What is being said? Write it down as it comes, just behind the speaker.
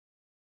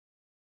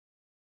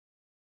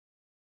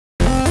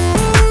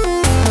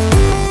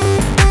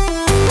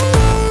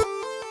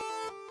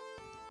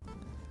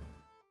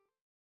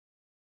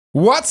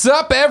What's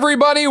up,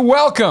 everybody?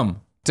 Welcome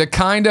to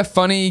Kinda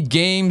Funny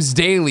Games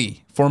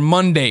Daily for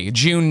Monday,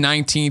 June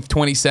 19th,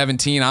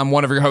 2017. I'm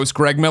one of your hosts,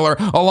 Greg Miller,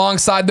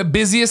 alongside the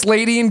busiest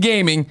lady in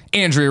gaming,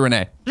 Andrea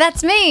Renee.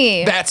 That's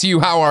me. That's you.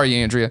 How are you,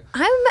 Andrea?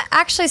 I'm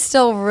actually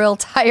still real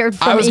tired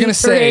from E3. I was going to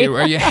say,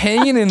 are you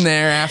hanging in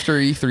there after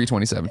E3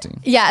 2017?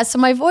 Yeah, so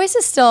my voice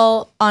is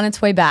still on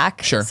its way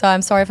back. Sure. So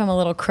I'm sorry if I'm a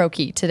little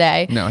croaky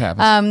today. No, it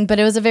happens. But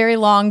it was a very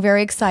long,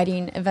 very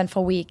exciting,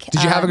 eventful week.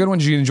 Did you have a good one?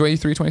 Did you enjoy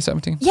E3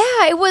 2017? Yeah,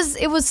 it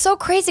was so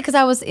crazy because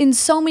I was in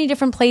so many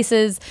different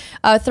places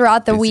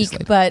throughout the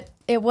week, but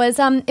it was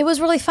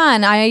really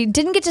fun. I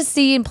didn't get to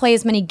see and play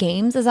as many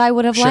games as I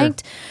would have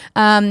liked,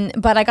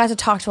 but I got to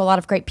talk to a lot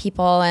of great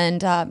people,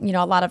 and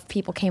a lot of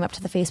people came up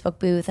to the Facebook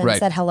booth and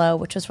said hello,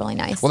 which was really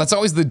nice. Well, that's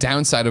always the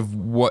downside of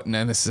what,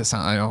 and this is,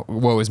 I know,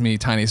 woe is me,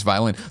 tiniest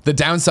violin. The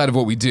downside of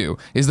what we do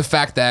is the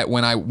fact that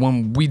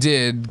when we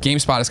did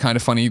GameSpot is Kind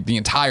of Funny the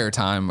entire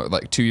time,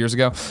 like 2 years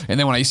ago, and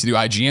then when I used to do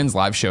IGN's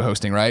live show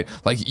hosting, right?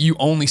 Like, you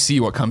only see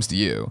what comes to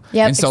you.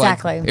 Yep, and so,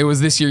 exactly. Like, it was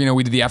this year,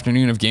 we did the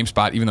afternoon of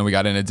GameSpot, even though we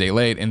got in a day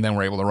late, and then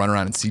we're able to run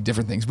around and see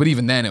different things. But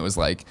even then, it was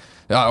like,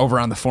 over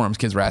on the forums,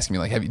 kids were asking me,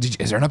 like,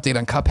 is there an update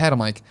on Cuphead? I'm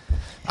like,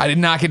 I did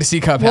not get to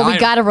see Cuphead. Well, we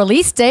got a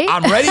release date.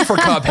 I'm ready for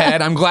Cuphead.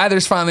 I'm glad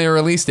there's finally a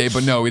release date,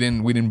 but no, we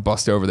didn't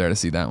bust over there to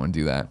see that one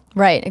do that.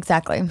 Right,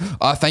 exactly.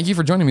 Thank you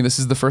for joining me. This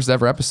is the first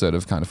ever episode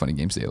of Kind of Funny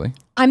Games Daily.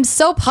 I'm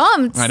so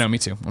pumped. I know, me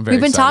too. I'm very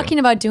We've been excited. talking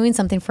about doing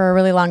something for a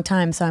really long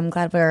time, so I'm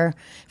glad we're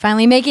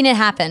finally making it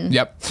happen.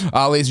 Yep.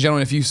 Ladies and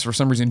gentlemen, if you, for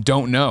some reason,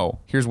 don't know,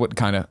 here's what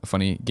Kind of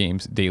Funny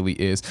Games Daily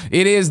is.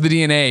 It is the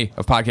DNA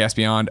of Podcast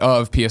Beyond,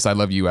 of PS I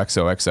Love You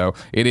XOXO.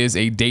 It is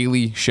a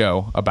daily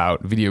show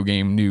about video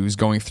game news,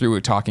 going through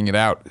it, talking it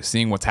out,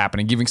 seeing what's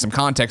happening, giving some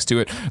context to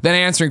it, then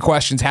answering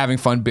questions, having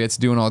fun bits,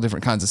 doing all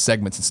different kinds of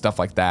segments and stuff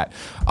like that.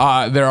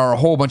 There are a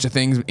whole bunch of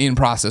things in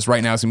process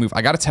right now as we move.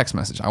 I got a text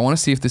message. I want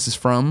to see if this is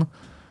from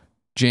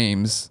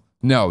James.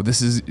 No,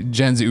 this is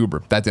Jen's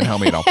Uber. That didn't help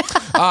me at all.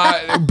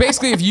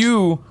 Basically, if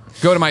you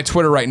go to my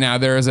Twitter right now,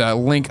 there is a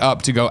link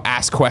up to go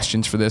ask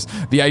questions for this.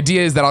 The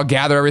idea is that I'll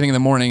gather everything in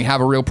the morning,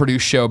 have a real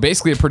produced show,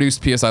 basically a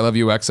produced PS I Love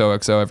You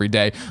XOXO every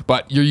day,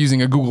 but you're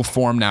using a Google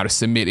form now to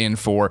submit in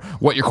for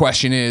what your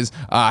question is.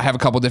 I have a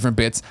couple different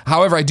bits.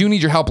 However, I do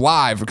need your help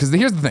live, because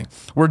here's the thing.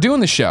 We're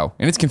doing the show,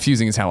 and it's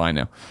confusing as hell, I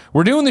know.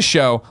 We're doing the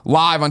show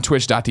live on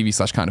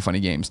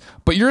twitch.tv/kindoffunnygames,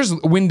 but you're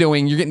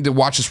windowing, you're getting to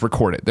watch us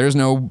record it. There's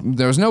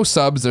no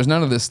subs, there's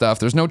none of this stuff,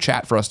 there's no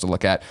chat for us to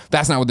look at.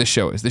 That's not what this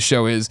show is. This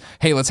show is,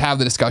 hey, let's have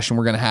the discussion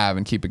we're going to have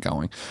and keep it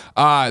going.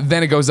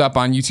 Then it goes up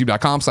on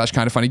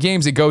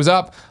youtube.com/kindoffunnygames. It goes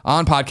up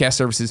on podcast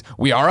services.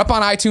 We are up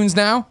on iTunes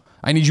now.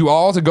 I need you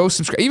all to go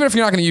subscribe. Even if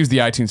you're not going to use the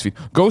iTunes feed,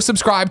 go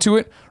subscribe to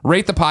it,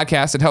 rate the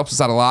podcast. It helps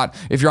us out a lot.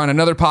 If you're on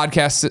another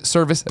podcast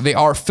service, they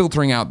are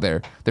filtering out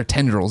their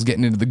tendrils,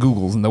 getting into the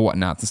Googles and the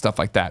whatnots and stuff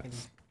like that.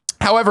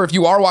 However, if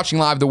you are watching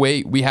live, the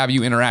way we have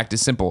you interact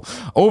is simple.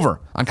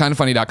 Over on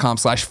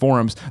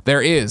kindoffunny.com/forums,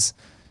 there is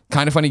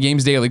Kind of Funny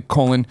Games Daily,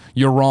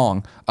 you're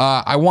wrong.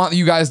 I want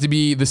you guys to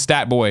be the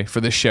stat boy for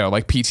this show,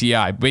 like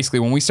PTI. Basically,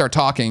 when we start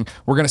talking,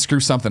 we're going to screw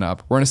something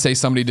up. We're going to say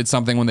somebody did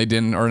something when they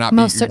didn't, or not.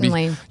 Most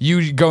certainly.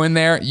 You go in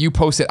there, you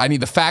post it. I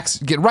need the facts.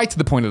 Get right to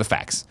the point of the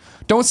facts.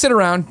 Don't sit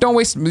around. Don't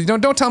waste.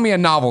 Don't tell me a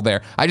novel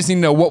there. I just need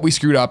to know what we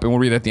screwed up, and we'll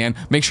read it at the end.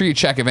 Make sure you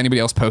check if anybody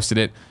else posted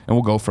it, and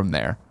we'll go from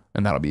there.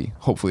 And that'll be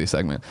hopefully a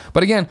segment.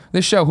 But again,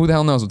 this show, who the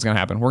hell knows what's going to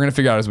happen? We're going to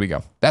figure out as we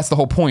go. That's the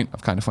whole point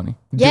of Kind of Funny.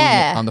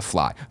 Yeah. Doing it on the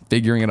fly.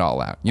 Figuring it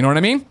all out. You know what I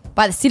mean?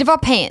 By the seat of our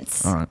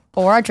pants. All right.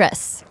 Or our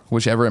dress.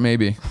 Whichever it may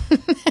be.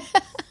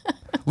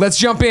 Let's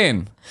jump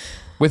in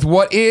with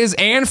what is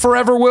and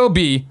forever will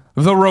be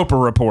the Roper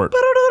Report.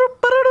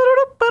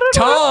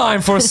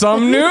 Time for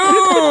some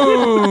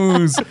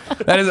news.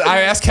 That is,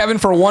 I asked Kevin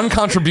for one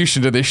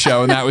contribution to this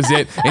show, and that was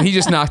it. And he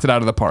just knocked it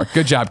out of the park.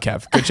 Good job,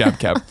 Kev. Good job,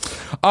 Kev.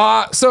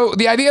 So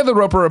the idea of the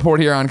Roper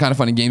Report here on Kind of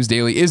Funny Games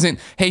Daily isn't,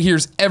 hey,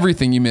 here's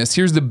everything you missed.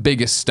 Here's the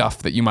biggest stuff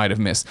that you might have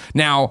missed.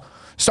 Now,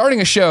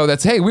 starting a show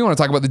that's, hey, we want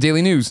to talk about the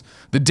daily news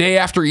the day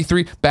after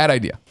E3, bad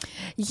idea.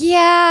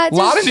 Yeah. A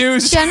lot of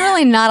news.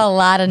 Generally not a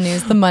lot of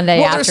news the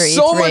Monday after E3. There's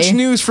so much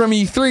news from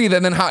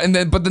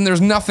E3 but then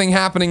there's nothing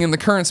happening in the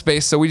current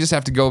space, so we just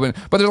have to go in.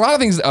 But there's a lot of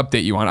things to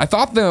update you on. I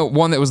thought the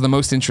one that was the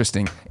most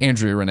interesting,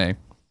 Andrea Renee,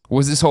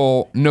 was this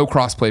whole no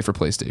crossplay for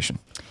PlayStation.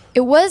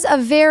 It was a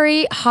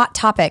very hot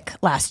topic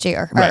last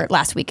year, or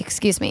last week,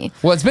 excuse me.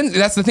 Well,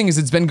 that's the thing, is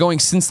it's been going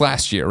since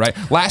last year, right?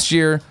 Last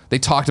year, they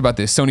talked about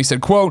this. Sony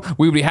said, quote,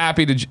 we would be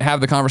happy to have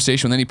the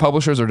conversation with any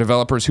publishers or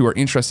developers who are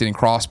interested in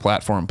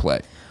cross-platform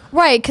play.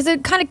 Right, because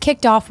it kind of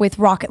kicked off with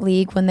Rocket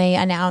League when they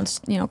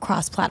announced,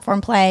 cross-platform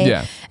play.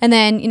 Yeah. And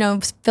then,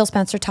 Phil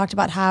Spencer talked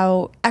about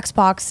how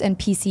Xbox and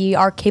PC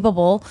are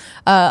capable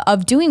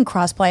of doing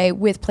cross-play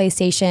with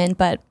PlayStation,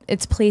 but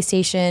it's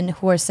PlayStation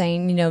who are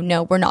saying,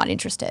 no, we're not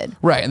interested.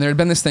 Right. And there had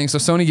been this thing. So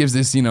Sony gives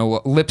this,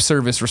 lip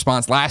service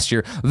response last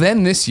year.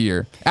 Then this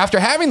year, after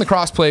having the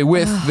crossplay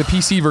with the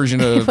PC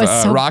version of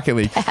Rocket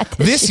League,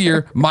 this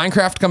year,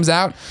 Minecraft comes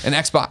out and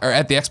Xbox, or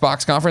at the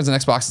Xbox conference, and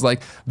Xbox is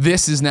like,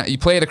 this is now, you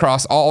play it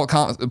across all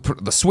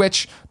the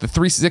Switch, the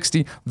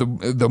 360,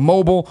 the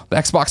mobile, the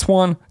Xbox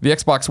One, the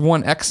Xbox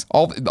One X,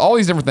 all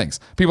these different things.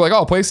 People are like,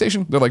 oh,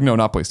 PlayStation? They're like, no,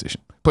 not PlayStation.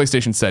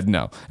 PlayStation said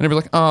no. And they're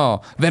like,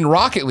 oh. Then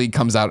Rocket League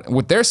comes out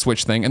with their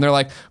Switch thing, and they're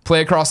like,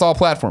 play across all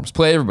platforms,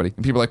 play everybody.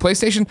 And people are like,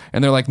 PlayStation?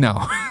 And they're like,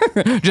 no.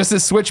 Just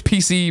this Switch,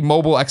 PC,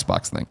 mobile,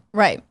 Xbox thing.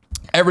 Right.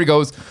 Everybody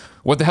goes,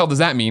 what the hell does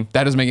that mean?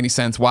 That doesn't make any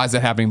sense. Why is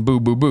that happening? Boo,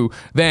 boo, boo.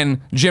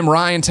 Then Jim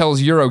Ryan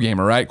tells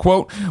Eurogamer, right?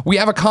 Quote, we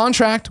have a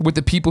contract with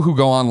the people who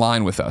go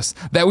online with us,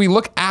 that we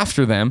look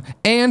after them,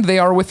 and they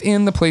are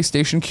within the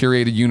PlayStation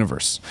curated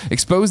universe.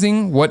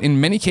 Exposing what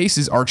in many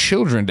cases are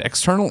children to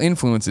external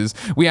influences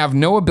we have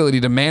no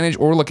ability to manage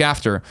or look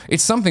after.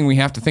 It's something we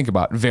have to think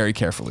about very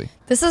carefully.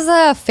 This is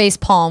a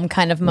facepalm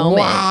kind of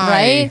moment,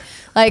 right?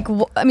 Like,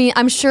 I mean,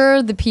 I'm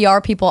sure the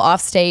PR people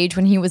off stage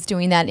when he was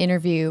doing that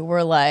interview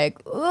were like,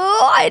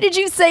 oh, why did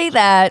you say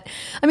that?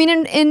 I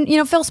mean,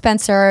 and Phil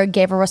Spencer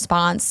gave a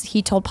response.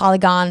 He told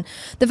Polygon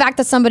the fact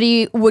that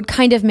somebody would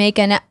kind of make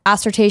an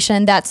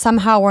assertion that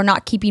somehow we're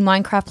not keeping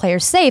Minecraft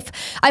players safe,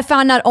 I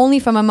found not only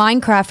from a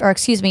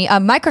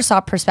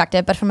Microsoft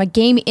perspective, but from a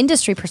game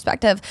industry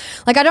perspective.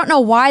 Like, I don't know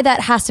why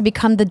that has to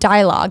become the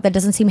dialogue. That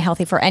doesn't seem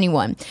healthy for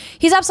anyone.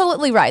 He's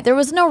absolutely right. There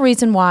was no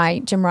reason why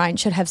Jim Ryan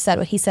should have said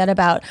what he said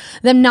about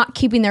them not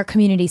keeping their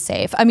community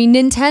safe. I mean,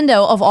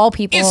 Nintendo, of all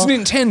people, it's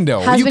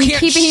Nintendo. Has you been can't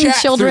keeping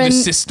children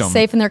system.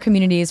 safe in their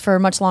communities for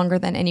much longer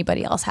than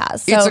anybody else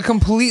has. So, it's a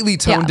completely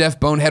tone-deaf,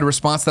 bonehead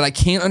response that I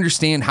can't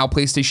understand how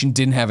PlayStation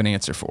didn't have an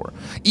answer for.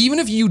 Even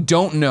if you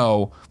don't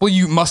know, well,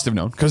 you must have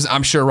known, because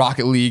I'm sure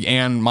Rocket League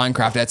and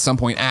Minecraft at some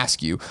point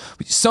ask you.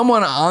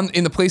 Someone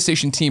in the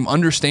PlayStation team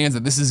understands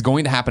that this is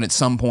going to happen at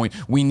some point.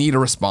 We need a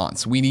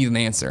response. We need an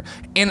answer.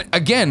 And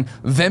again,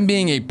 them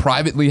being a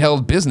privately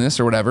held business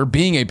or whatever,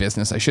 being a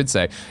business, I should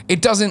say,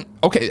 it doesn't,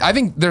 okay, I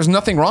think there's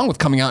nothing wrong with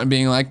coming out and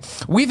being like,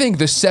 we think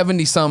the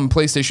 70-some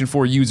PlayStation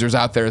 4 users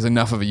out there is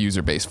enough of a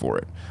user base for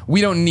it. We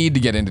don't need to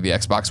get into the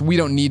Xbox. We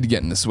don't need to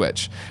get in the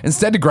Switch.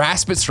 Instead to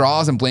grasp at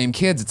straws and blame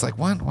kids, it's like,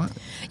 what?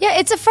 Yeah,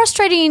 it's a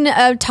frustrating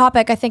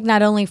topic, I think,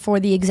 not only for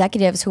the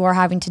executives who are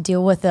having to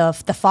deal with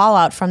the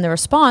fallout from the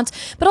response,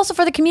 but also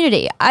for the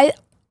community. I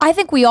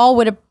think we all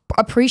would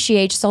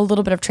appreciate just a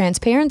little bit of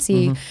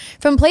transparency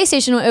from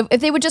PlayStation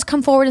if they would just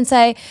come forward and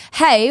say,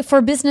 hey,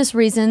 for business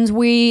reasons,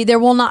 there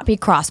will not be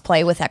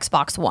crossplay with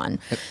Xbox One.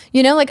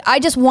 Like, I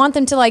just want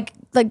them to like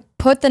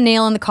put the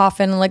nail in the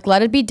coffin and like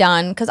let it be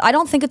done, because I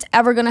don't think it's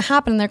ever going to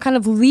happen. They're kind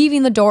of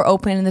leaving the door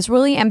open in this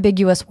really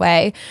ambiguous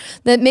way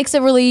that makes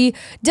it really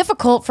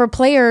difficult for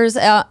players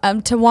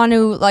to want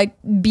to like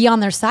be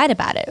on their side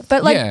about it.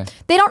 But like,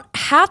 they don't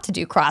have to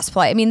do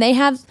crossplay. I mean, they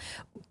have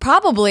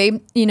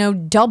probably,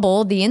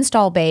 double the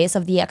install base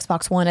of the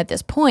Xbox One at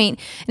this point.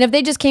 And if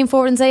they just came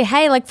forward and say,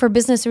 hey, like for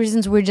business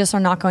reasons, we just are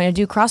not going to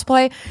do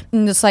crossplay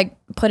and just like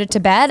put it to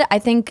bed, I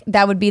think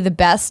that would be the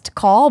best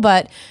call.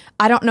 But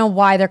I don't know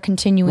why they're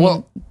continuing.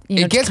 Well,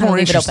 it gets more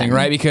interesting,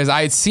 right? Because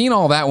I had seen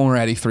all that when we were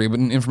at E3, but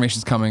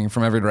information's coming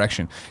from every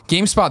direction.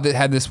 GameSpot that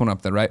had this one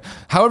up there, right?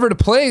 However, to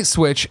play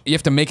Switch, you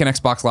have to make an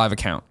Xbox Live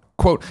account.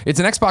 Quote, it's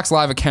an Xbox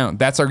Live account.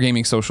 That's our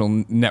gaming social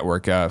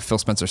network, Phil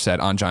Spencer said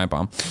on Giant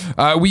Bomb.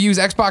 We use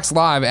Xbox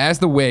Live as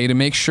the way to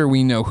make sure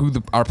we know who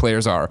our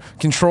players are.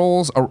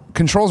 Controls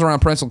around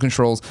parental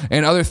controls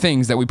and other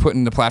things that we put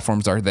into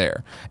platforms are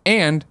there.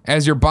 And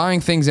as you're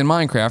buying things in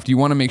Minecraft, you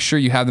want to make sure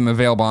you have them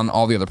available on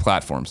all the other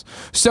platforms.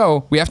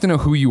 So we have to know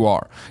who you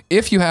are.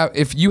 If you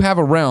have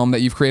a realm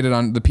that you've created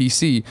on the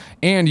PC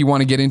and you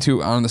want to get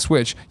into on the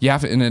Switch, you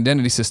have an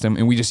identity system,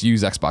 and we just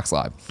use Xbox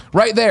Live.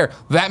 Right there,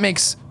 that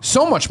makes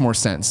so much more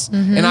sense.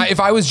 And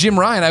if I was Jim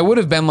Ryan, I would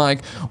have been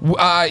like,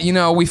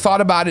 we thought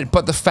about it,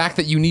 but the fact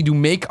that you need to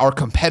make our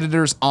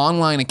competitor's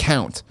online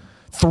account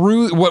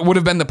through what would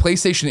have been the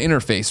PlayStation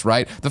interface,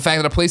 right? The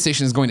fact that a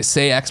PlayStation is going to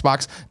say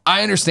Xbox,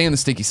 I understand the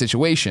sticky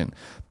situation,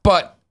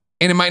 and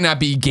it might not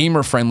be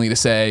gamer friendly to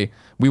say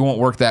we won't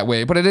work that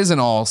way, but it isn't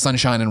all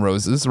sunshine and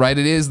roses, right?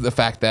 It is the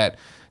fact that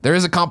there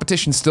is a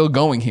competition still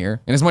going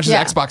here. And as much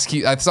as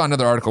Xbox, I saw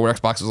another article where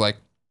Xbox was like,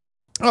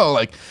 oh,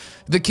 like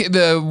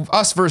the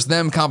us versus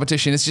them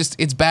competition,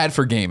 it's bad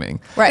for gaming.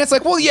 Right. And it's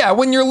like, well, yeah,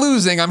 when you're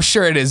losing, I'm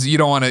sure it is. You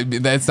don't want to,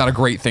 that's not a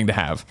great thing to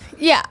have.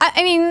 Yeah.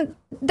 I mean,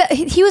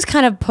 he was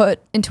kind of put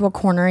into a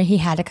corner. He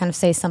had to kind of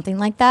say something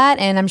like that.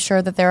 And I'm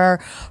sure that they're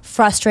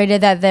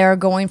frustrated that they're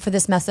going for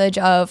this message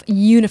of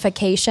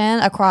unification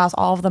across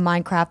all of the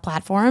Minecraft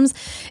platforms.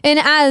 And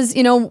as,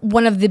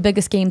 one of the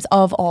biggest games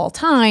of all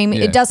time,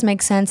 it does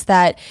make sense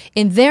that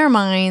in their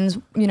minds,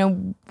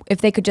 if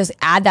they could just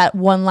add that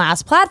one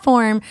last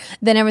platform,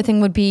 then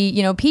everything would be,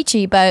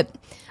 peachy. But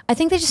I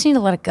think they just need to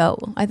let it go.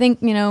 I think,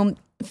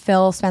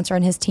 Phil Spencer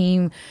and his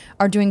team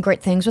are doing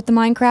great things with the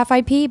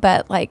Minecraft IP,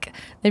 but like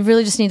they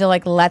really just need to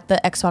like let the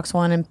Xbox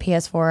One and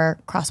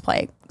PS4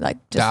 crossplay like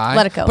just die.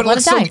 let it go. But let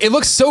it die. it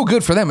looks so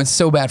good for them and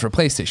so bad for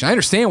PlayStation. I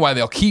understand why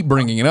they'll keep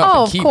bringing it up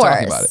and keep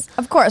talking about it.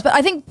 Of course, but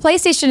I think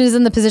PlayStation is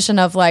in the position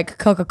of like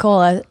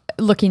Coca-Cola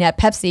looking at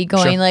Pepsi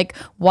going like,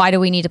 why do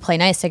we need to play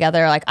nice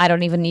together? Like, I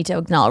don't even need to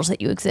acknowledge that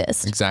you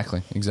exist.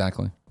 Exactly.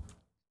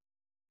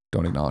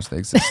 Don't acknowledge they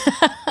exist.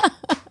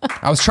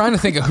 I was trying to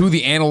think of who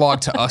the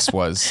analog to us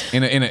was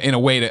in a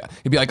way to,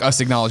 it'd be like us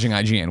acknowledging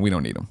IGN. We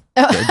don't need them.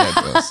 They're dead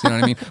to us. You know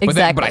what I mean?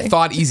 Exactly. But I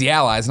thought Easy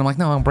Allies, and I'm like,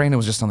 no, Brandon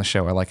was just on the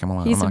show. I like him a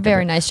lot. He's a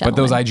very nice gentleman.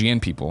 But those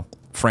IGN people,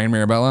 Fran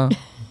Mirabella,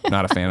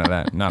 not a fan of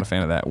that. Not a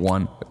fan of that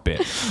one bit.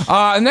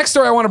 The next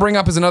story I want to bring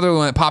up is another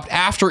one that popped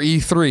after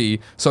E3,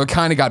 so it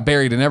kind of got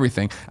buried in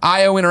everything.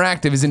 IO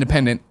Interactive is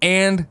independent,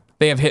 and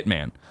they have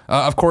Hitman.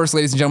 Of course,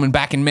 ladies and gentlemen,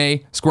 back in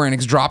May, Square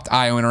Enix dropped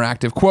IO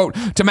Interactive, quote,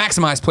 to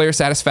maximize player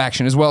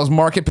satisfaction as well as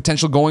market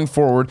potential going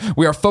forward,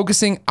 we are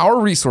focusing our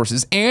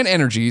resources and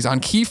energies on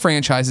key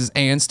franchises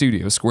and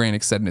studios, Square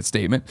Enix said in its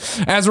statement.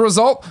 As a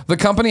result, the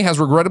company has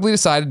regrettably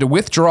decided to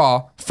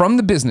withdraw from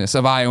the business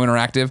of IO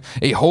Interactive,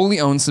 a wholly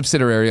owned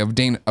subsidiary of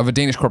a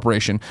Danish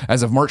corporation,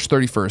 as of March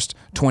 31st,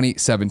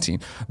 2017.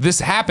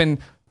 This happened.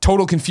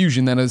 Total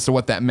confusion then as to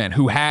what that meant.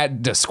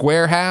 Does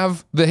Square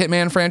have the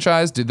Hitman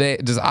franchise?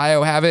 Does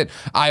IO have it?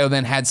 IO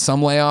then had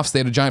some layoffs. They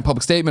had a giant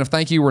public statement of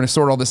thank you, we're gonna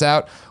sort all this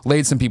out,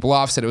 laid some people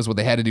off, said it was what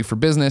they had to do for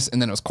business,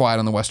 and then it was quiet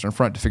on the Western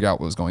Front to figure out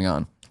what was going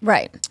on.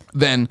 Right.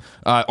 Then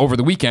over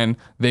the weekend,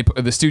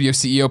 the studio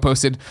CEO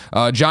posted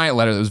a giant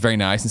letter that was very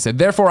nice and said,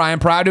 therefore, I am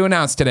proud to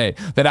announce today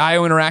that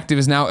IO Interactive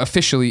is now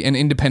officially an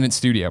independent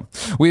studio.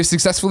 We have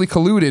successfully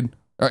concluded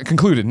our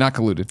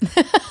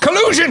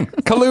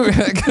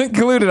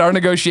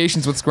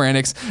negotiations with Square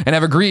Enix and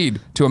have agreed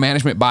to a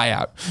management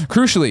buyout.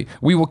 Crucially,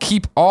 we will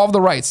keep all of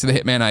the rights to the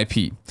Hitman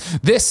IP.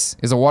 This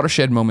is a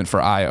watershed moment for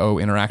IO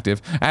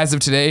Interactive. As of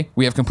today,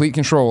 we have complete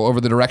control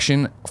over the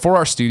direction for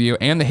our studio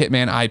and the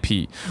Hitman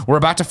IP. We're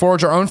about to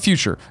forge our own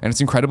future, and it's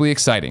incredibly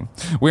exciting.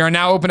 We are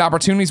now open to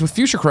opportunities with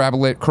future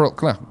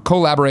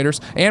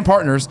collaborators and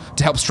partners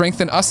to help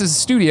strengthen us as a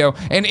studio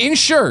and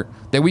ensure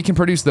that we can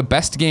produce the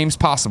best games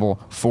possible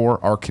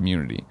for our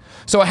community.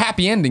 So a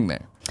happy ending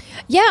there.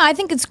 Yeah, I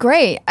think it's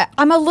great.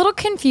 I'm a little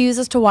confused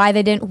as to why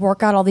they didn't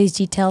work out all these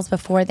details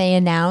before they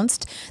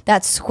announced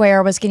that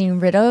Square was getting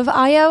rid of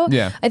IO.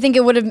 Yeah. I think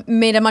it would have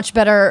made a much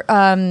better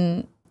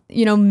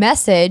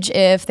message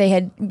if they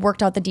had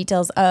worked out the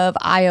details of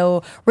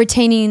IO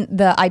retaining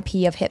the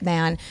IP of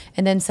Hitman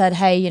and then said,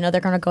 hey,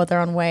 they're going to go their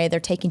own way. They're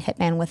taking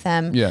Hitman with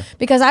them. Yeah.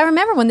 Because I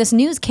remember when this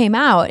news came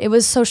out, it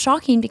was so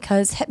shocking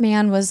because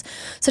Hitman was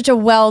such a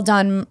well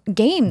done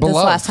game this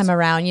last time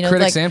around.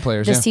 Critics and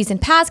players, the season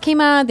pass came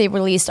out. They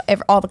released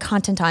all the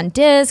content on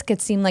disc.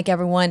 It seemed like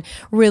everyone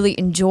really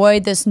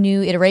enjoyed this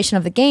new iteration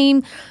of the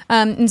game.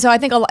 And so I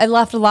think it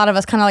left a lot of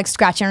us kind of like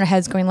scratching our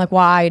heads going like,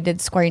 why did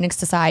Square Enix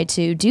decide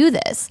to do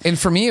this? And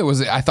for me,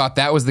 I thought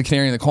that was the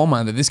canary in the coal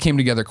mine, that this came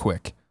together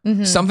quick.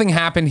 Mm-hmm. Something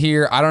happened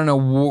here. I don't know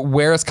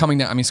where it's coming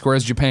down. I mean, Square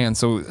is Japan,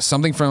 so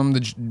something from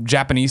the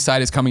Japanese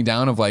side is coming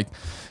down of like,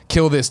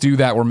 kill this, do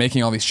that. We're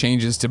making all these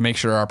changes to make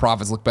sure our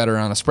profits look better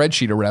on a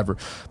spreadsheet or whatever.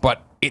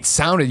 But it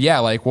sounded,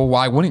 like, well,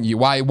 why wouldn't you?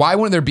 Why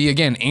wouldn't there be,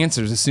 again,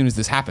 answers as soon as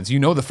this happens?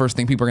 The first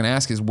thing people are going to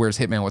ask is, where's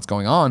Hitman? What's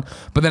going on?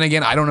 But then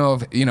again, I don't know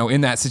if,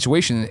 in that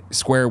situation,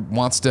 Square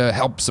wants to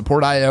help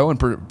support IO and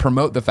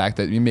promote the fact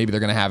that maybe they're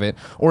going to have it,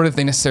 or if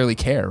they necessarily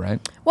care, right?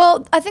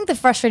 Well, I think the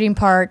frustrating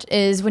part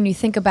is when you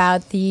think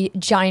about the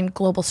giant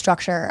global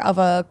structure of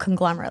a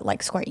conglomerate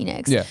like Square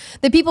Enix. Yeah.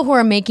 The people who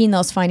are making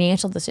those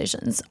financial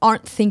decisions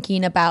aren't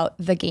thinking about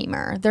the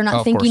gamer. They're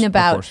not thinking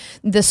about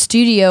the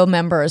studio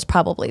members,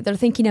 probably. They're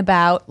thinking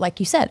about, like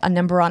you said, a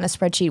number on a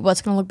spreadsheet.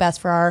 What's going to look best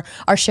for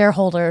our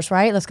shareholders,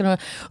 right? What's going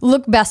to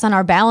look best on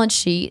our balance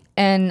sheet.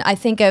 And I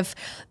think if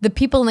the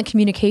people in the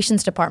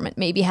communications department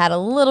maybe had a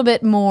little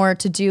bit more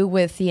to do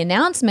with the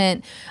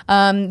announcement,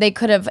 they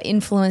could have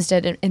influenced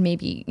it and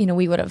maybe,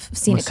 we would have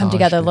seen it come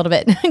together a little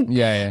bit.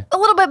 Yeah. A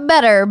little bit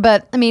better,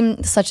 but I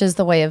mean, such is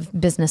the way of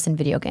business in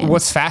video games.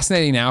 What's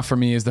fascinating now for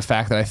me is the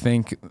fact that I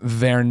think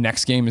their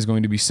next game is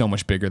going to be so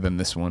much bigger than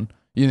this one.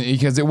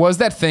 Because it was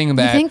that thing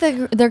that... You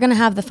think that they're going to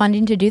have the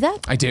funding to do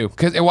that? I do.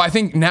 Because I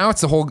think now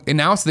it's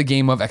the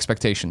game of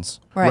expectations,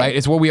 right?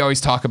 It's what we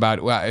always talk about,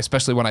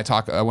 especially when I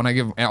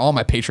give all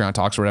my Patreon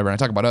talks or whatever, and I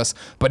talk about us.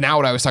 But now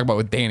what I was talking about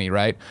with Danny,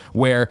 right?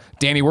 Where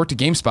Danny worked at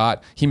GameSpot,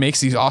 he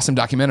makes these awesome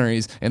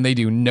documentaries, and they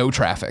do no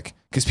traffic.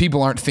 Because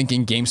people aren't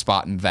thinking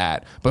GameSpot and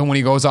that. But when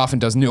he goes off and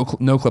does no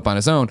clip on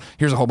his own,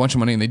 here's a whole bunch of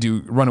money and they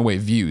do runaway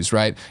views,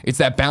 right? It's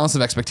that balance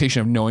of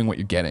expectation of knowing what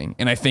you're getting.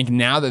 And I think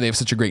now that they have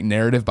such a great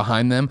narrative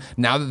behind them,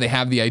 now that they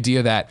have the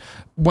idea that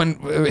when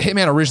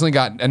Hitman originally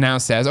got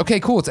announced as, okay,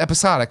 cool, it's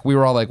episodic, we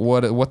were all like,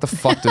 what the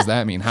fuck does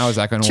that mean? How is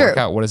that going to work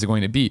out? What is it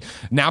going to be?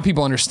 Now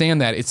people understand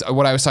that. It's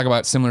what I was talking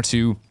about, similar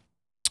to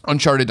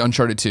Uncharted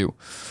 2.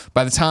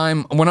 By the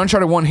time, when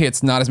Uncharted 1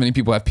 hits, not as many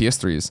people have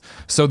PS3s.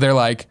 So they're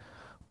like,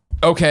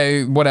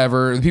 okay,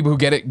 whatever. The people who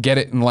get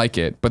it and like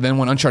it. But then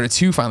when Uncharted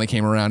 2 finally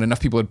came around, enough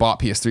people had bought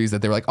PS3s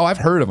that they were like, oh, I've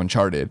heard of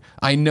Uncharted.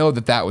 I know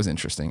that was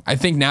interesting. I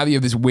think now that you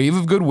have this wave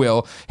of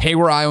goodwill, hey,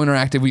 we're IO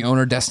Interactive, we own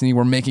our destiny,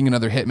 we're making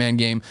another Hitman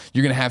game,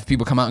 you're going to have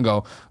people come out and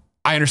go,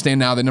 I understand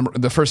now that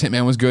the first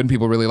Hitman was good and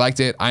people really liked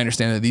it. I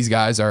understand that these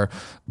guys are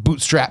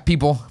bootstrap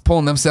people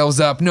pulling themselves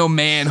up, no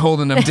man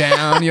holding them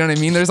down. You know what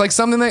I mean? There's like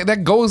something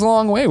that goes a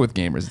long way with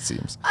gamers, it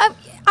seems.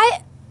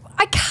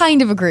 I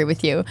kind of agree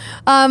with you.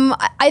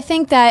 I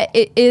think that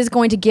it is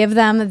going to give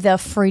them the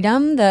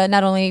freedom,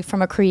 not only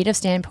from a creative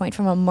standpoint,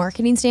 from a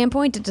marketing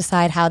standpoint, to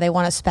decide how they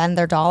want to spend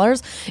their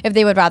dollars. If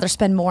they would rather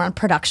spend more on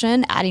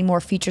production, adding more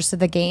features to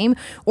the game,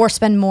 or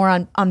spend more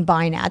on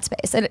buying ad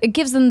space. It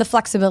gives them the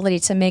flexibility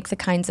to make the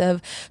kinds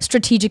of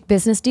strategic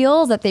business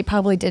deals that they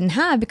probably didn't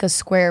have because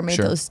Square made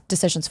those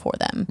decisions for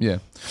them. Yeah.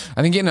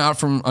 I think getting out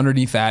from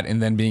underneath that and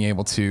then being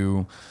able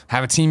to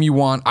have a team you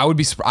want, I wouldn't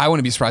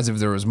be surprised if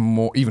there was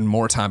even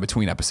more time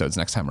between episodes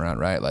next time around,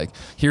 right? Like,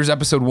 here's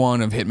episode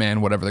 1 of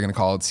Hitman, whatever they're going to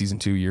call it, season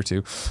 2, year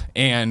 2,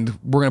 and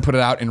we're going to put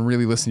it out and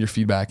really listen to your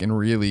feedback and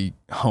really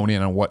hone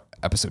in on what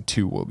episode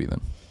 2 will be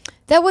then.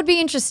 That would be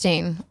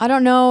interesting. I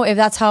don't know if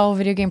that's how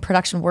video game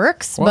production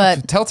works, well,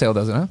 but Telltale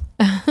does it,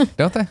 huh?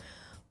 Don't they?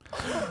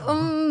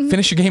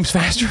 Finish your games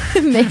faster.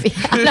 Maybe.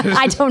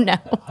 I don't know.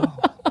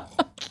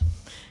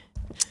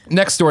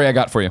 Next story I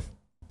got for you.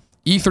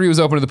 E3 was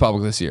open to the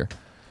public this year.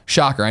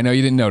 Shocker. I know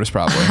you didn't notice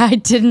probably. I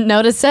didn't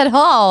notice at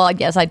all. I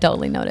guess I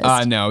totally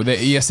noticed. No,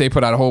 the ESA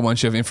put out a whole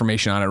bunch of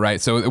information on it, right?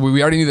 So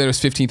we already knew that it was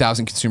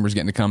 15,000 consumers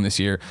getting to come this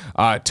year.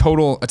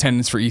 Total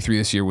attendance for E3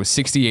 this year was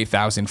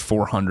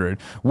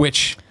 68,400,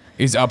 which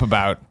is up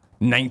about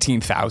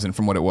 19,000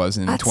 from what it was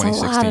in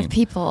 2016. That's a lot of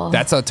people.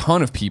 That's a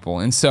ton of people.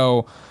 And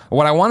so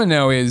what I want to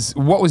know is,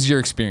 what was your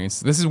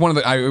experience? This is one of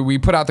the, we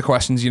put out the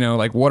questions,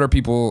 like what are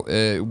people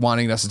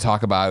wanting us to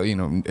talk about?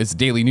 It's a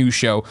daily news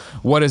show.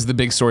 What is the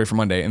big story for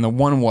Monday? And the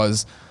one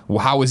was, well,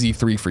 how was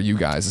E3 for you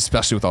guys,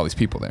 especially with all these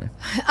people there?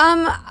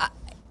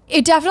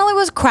 It definitely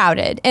was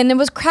crowded, and it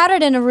was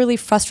crowded in a really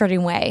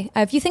frustrating way.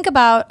 If you think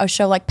about a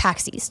show like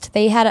PAX East,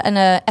 they had an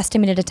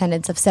estimated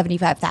attendance of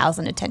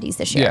 75,000 attendees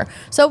this year. Yeah.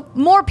 So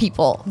more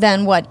people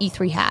than what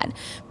E3 had.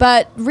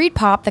 But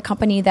ReedPop, the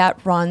company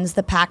that runs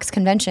the PAX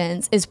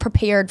conventions, is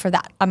prepared for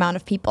that amount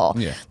of people.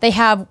 Yeah. They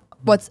have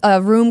what's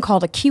a room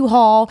called a queue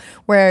hall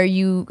where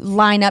you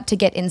line up to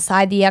get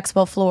inside the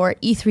expo floor.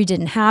 E3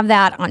 didn't have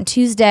that. On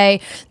Tuesday,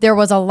 there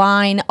was a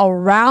line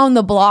around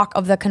the block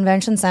of the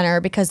convention center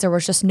because there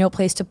was just no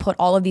place to put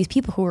all of these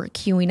people who were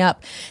queuing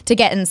up to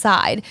get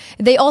inside.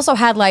 They also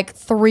had like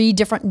 3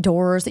 different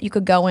doors that you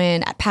could go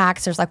in. At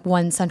PAX, there's like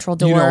one central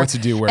door. You know what to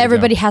do, where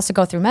Everybody to go. has to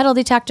go through metal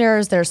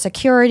detectors. There's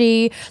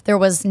security. There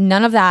was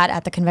none of that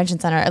at the convention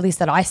center, at least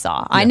that I saw.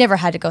 Yeah. I never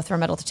had to go through a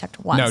metal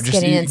detector once. No,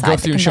 just go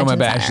through and show my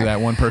badge to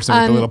that one person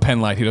with the little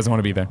pen light who doesn't want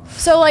to be there.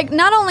 So like,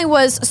 not only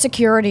was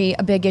security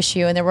a big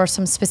issue, and there were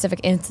some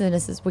specific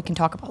incidences we can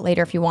talk about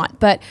later if you want,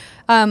 but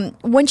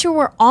once you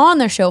were on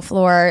the show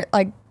floor,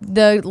 like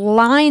the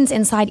lines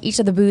inside each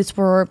of the booths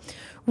were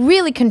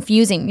really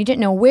confusing. You didn't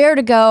know where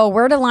to go,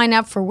 where to line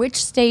up for which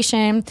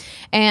station.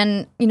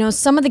 And,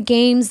 some of the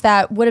games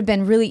that would have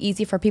been really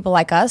easy for people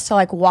like us to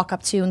like walk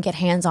up to and get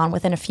hands on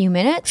within a few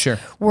minutes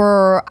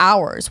were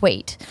hours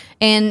wait.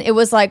 And it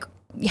was like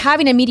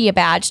having a media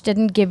badge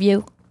didn't give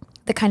you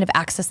the kind of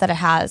access that it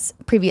has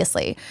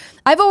previously.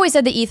 I've always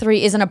said that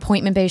E3 is an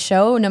appointment-based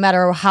show. No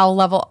matter how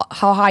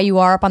high you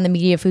are up on the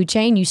media food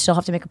chain, you still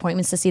have to make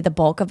appointments to see the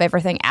bulk of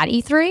everything at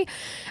E3.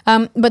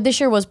 But this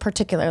year was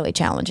particularly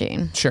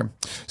challenging. Sure.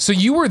 So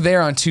you were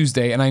there on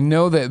Tuesday, and I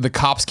know that the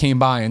cops came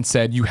by and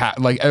said you had,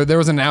 there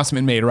was an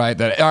announcement made, right?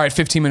 That, all right,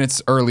 15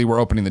 minutes early, we're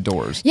opening the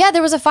doors. Yeah,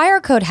 there was a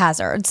fire code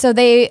hazard. So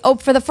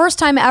for the first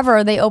time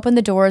ever, they opened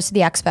the doors to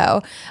the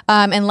expo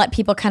and let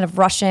people kind of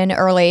rush in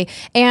early.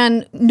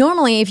 And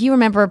normally, if you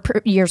remember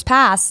years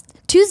past,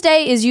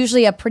 Tuesday is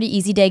usually a pretty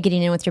easy day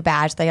getting in with your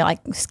badge. They like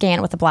scan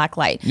it with a black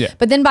light. Yeah.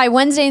 But then by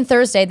Wednesday and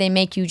Thursday, they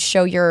make you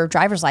show your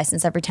driver's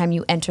license every time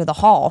you enter the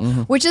hall,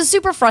 which is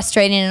super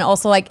frustrating. And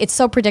also like, it's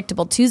so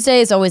predictable.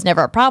 Tuesday is always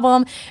never a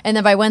problem. And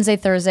then by Wednesday,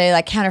 Thursday,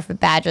 like counterfeit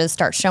badges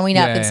start showing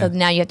up. And so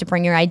now you have to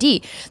bring your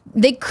ID.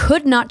 They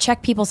could not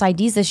check people's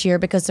IDs this year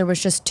because there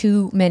was just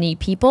too many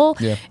people.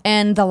 Yeah.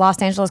 And the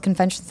Los Angeles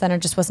Convention Center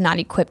just was not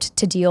equipped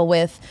to deal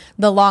with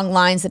the long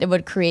lines that it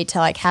would create to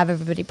like have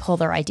everybody pull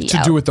their ID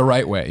out. To do it the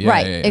right way. Yeah,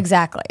 right. Yeah.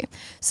 Exactly.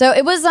 So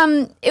it was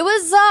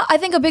I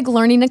think a big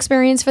learning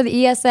experience for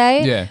the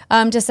ESA.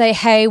 Yeah. To say,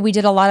 hey, we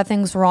did a lot of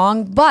things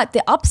wrong, but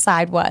the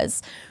upside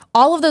was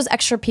all of those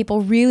extra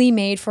people really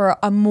made for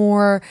a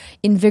more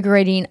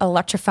invigorating,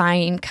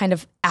 electrifying kind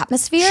of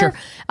atmosphere. Sure.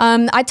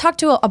 I talked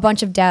to a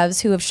bunch of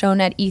devs who have shown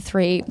at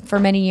E3 for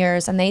many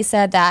years, and they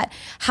said that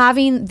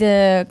having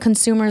the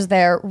consumers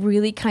there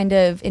really kind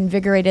of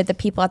invigorated the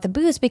people at the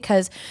booths,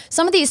 because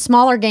some of these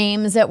smaller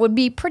games that would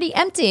be pretty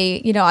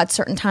empty, at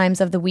certain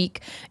times of the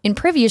week in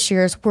previous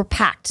years were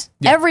packed.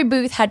 Yeah. Every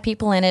booth had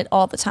people in it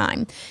all the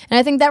time. And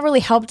I think that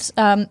really helped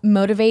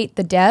motivate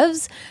the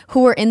devs who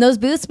were in those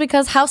booths,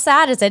 because how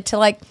sad is it to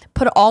like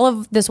put all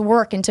of this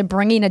work into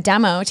bringing a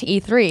demo to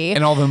E3.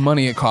 And all the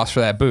money it costs for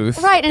that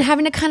booth. Right, and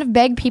having to kind of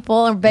beg people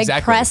or beg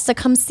press to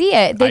come see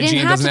it. They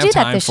didn't have to do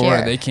that this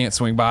year. They can't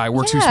swing by.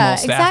 We're too small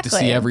staff to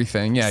see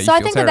everything. Yeah, so I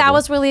think that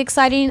was really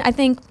exciting. I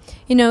think,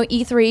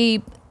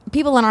 E3,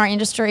 people in our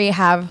industry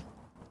have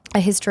a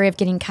history of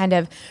getting kind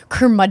of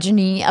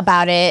curmudgeon-y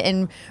about it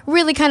and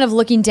really kind of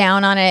looking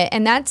down on it.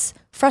 And that's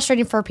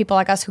frustrating for people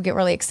like us who get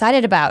really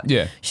excited about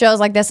shows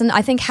like this. And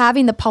I think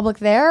having the public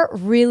there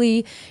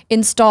really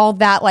installed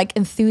that like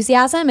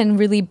enthusiasm and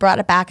really brought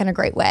it back in a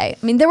great way.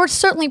 I mean, there were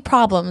certainly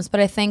problems, but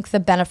I think the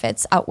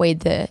benefits outweighed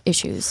the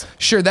issues.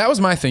 Sure, that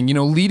was my thing.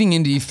 Leading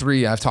into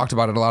E3, I've talked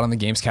about it a lot on the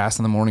Gamescast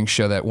on the morning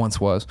show that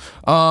once was.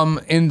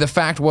 And the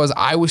fact was,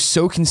 I was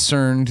so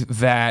concerned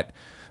that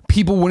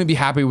people wouldn't be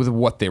happy with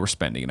what they were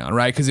spending it on,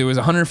 right? Because it was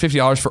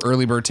 $150 for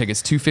early bird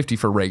tickets, $250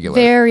 for regular.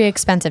 Very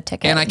expensive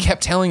ticket. And I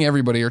kept telling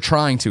everybody, or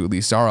trying to, at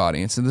least our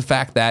audience, and the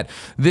fact that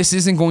this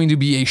isn't going to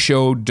be a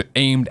show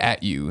aimed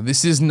at you.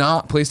 This is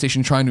not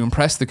PlayStation trying to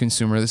impress the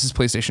consumer. This is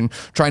PlayStation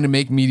trying to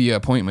make media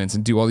appointments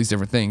and do all these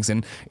different things.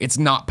 And it's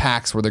not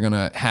PAX where they're going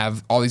to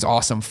have all these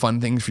awesome,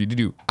 fun things for you to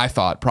do, I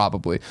thought,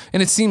 probably.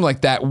 And it seemed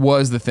like that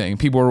was the thing.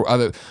 People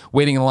were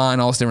waiting in line,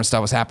 all this different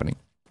stuff was happening.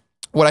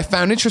 What I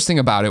found interesting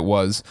about it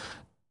was,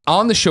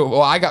 on the show,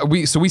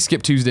 we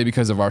skipped Tuesday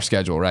because of our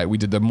schedule, right? We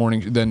did the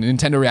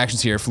Nintendo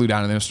reactions here, flew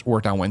down, and then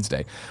worked on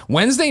Wednesday.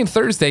 Wednesday and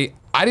Thursday,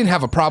 I didn't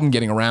have a problem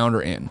getting around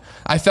or in.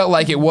 I felt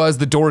like it was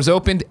the doors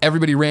opened,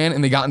 everybody ran,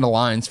 and they got into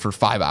lines for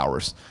 5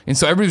 hours. And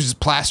so everybody was just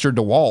plastered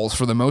to walls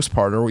for the most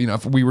part. Or,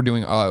 if we were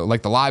doing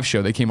like the live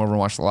show, they came over and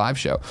watched the live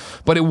show.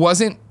 But it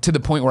wasn't to the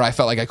point where I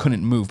felt like I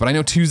couldn't move. But I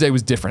know Tuesday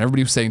was different.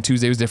 Everybody was saying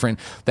Tuesday was different.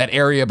 That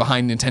area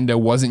behind Nintendo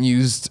wasn't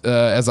used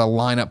as a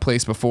lineup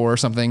place before or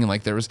something. And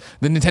like there was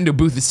the Nintendo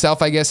booth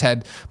itself, I guess,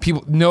 had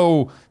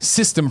no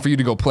system for you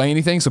to go play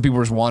anything. So people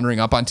were just wandering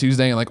up on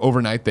Tuesday, and like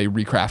overnight they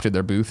recrafted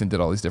their booth and did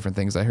all these different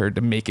things, I heard,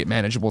 to make it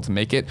manageable to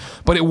make it.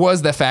 But it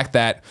was the fact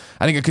that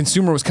I think a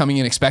consumer was coming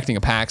in expecting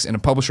a PAX and a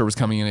publisher was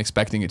coming in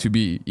expecting it to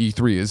be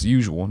E3 as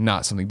usual,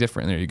 not something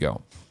different. And there you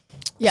go.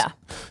 Yeah.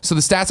 So the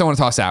stats I want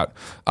to toss out,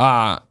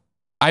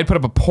 I put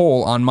up a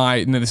poll on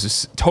this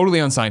is totally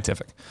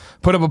unscientific.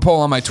 Put up a poll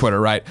on my Twitter,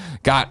 right?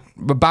 Got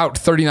about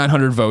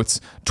 3,900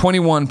 votes.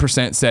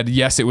 21% said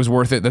yes, it was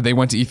worth it, that they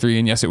went to E3,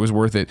 and yes, it was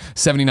worth it.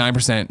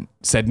 79%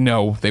 said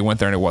no, they went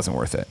there and it wasn't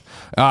worth it.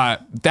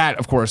 That,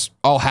 of course,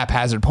 all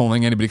haphazard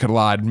polling. Anybody could have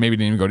lied. Maybe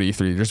didn't even go to E3.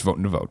 They're just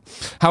voting to vote.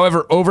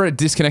 However, over at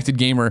Disconnected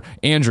Gamer,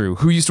 Andrew,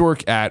 who used to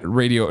work at not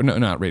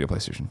Radio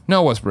PlayStation.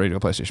 No, it was Radio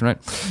PlayStation, right?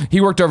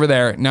 He worked over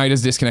there. Now he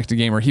does Disconnected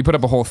Gamer. He put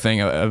up a whole thing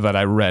that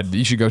I read.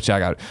 You should go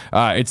check out.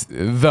 It's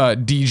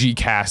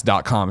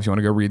thedgcast.com if you want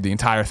to go read the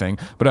entire thing.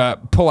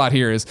 But pull out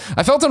here is,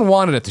 I felt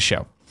unwanted at the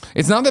show.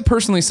 It's not that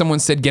personally someone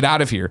said get out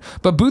of here,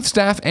 but booth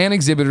staff and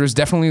exhibitors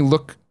definitely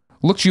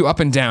looked you up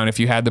and down if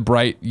you had the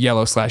bright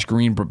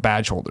yellow/green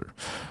badge holder.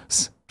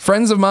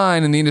 Friends of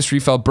mine in the industry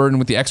felt burdened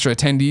with the extra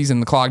attendees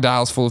and the clogged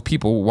aisles full of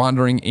people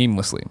wandering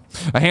aimlessly.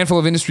 A handful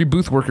of industry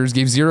booth workers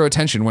gave zero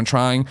attention when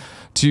trying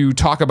to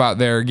talk about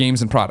their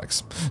games and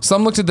products.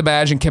 Some looked at the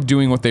badge and kept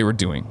doing what they were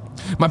doing.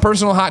 My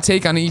personal hot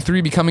take on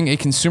E3 becoming a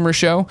consumer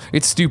show,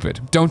 it's stupid.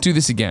 Don't do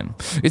this again.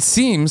 It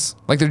seems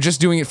like they're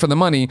just doing it for the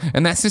money,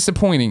 and that's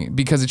disappointing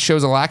because it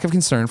shows a lack of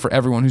concern for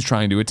everyone who's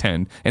trying to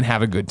attend and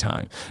have a good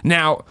time.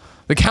 Now,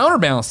 the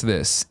counterbalance to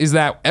this is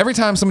that every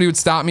time somebody would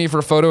stop me for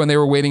a photo and they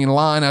were waiting in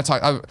line,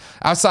 outside,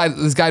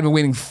 this guy had been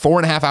waiting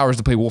 4.5 hours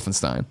to play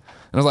Wolfenstein. And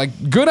I was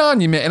like, good on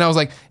you, man. And I was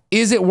like,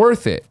 is it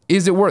worth it?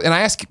 Is it worth it? And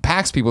I ask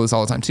PAX people this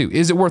all the time too.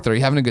 Is it worth it? Are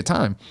you having a good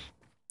time?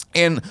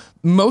 And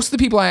most of the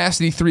people I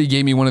asked at E3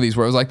 gave me one of these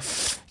where I was like,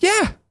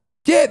 yeah.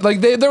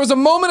 Like there was a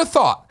moment of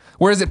thought.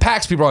 Whereas at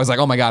PAX, people are always like,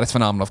 oh my God, it's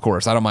phenomenal. Of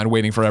course. I don't mind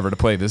waiting forever to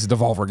play this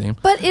Devolver game.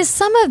 But is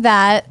some of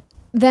that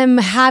them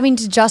having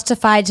to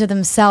justify to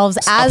themselves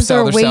as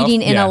they're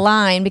waiting in a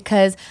line?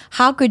 Because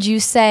how could you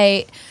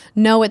say,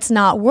 no, it's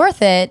not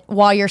worth it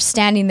while you're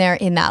standing there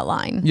in that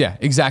line? Yeah,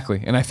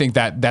 exactly. And I think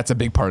that's a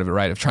big part of it,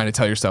 right? Of trying to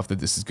tell yourself that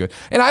this is good.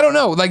 And I don't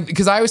know, like,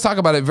 because I always talk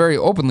about it very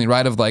openly,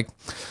 right? Of like,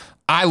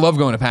 I love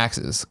going to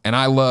PAXs and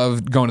I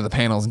love going to the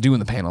panels and doing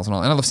the panels and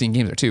all. And I love seeing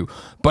games there too.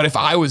 But if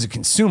I was a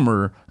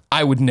consumer,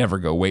 I would never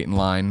go wait in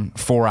line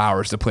 4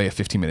 hours to play a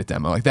 15-minute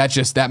demo. Like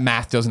that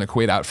math doesn't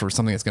equate out for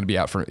something that's going to be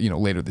out for,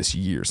 later this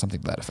year,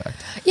 something to that effect.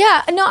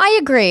 Yeah, no, I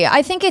agree.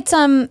 I think it's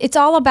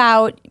all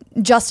about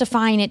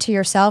justifying it to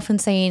yourself and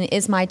saying,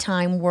 is my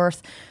time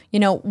worth,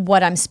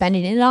 what I'm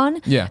spending it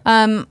on? Yeah.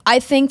 I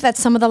think that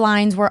some of the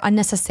lines were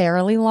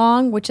unnecessarily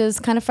long, which is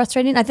kind of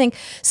frustrating. I think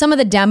some of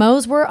the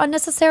demos were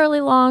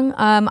unnecessarily long.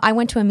 I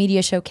went to a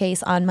media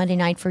showcase on Monday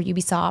night for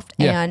Ubisoft,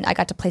 and I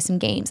got to play some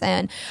games.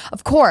 And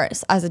of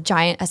course, as a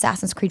giant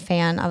Assassin's Creed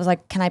fan, I was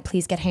like, can I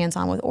please get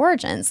hands-on with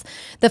Origins?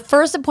 The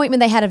first appointment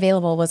they had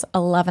available was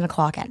 11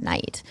 o'clock at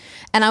night.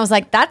 And I was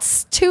like,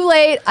 that's too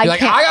late. I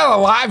got a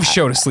live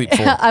show to sleep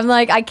for. I'm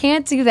like, I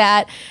can't do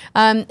that.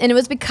 And it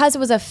was because it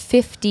was a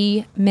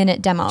 50-minute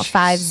 5-minute demo,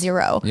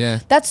 50. Yeah.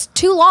 That's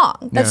too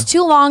long. That's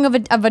too long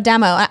of a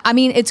demo. I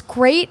mean, it's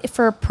great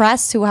for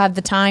press who have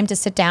the time to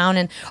sit down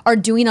and are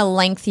doing a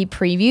lengthy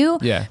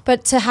preview. Yeah.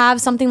 But to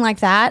have something like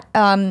that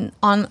on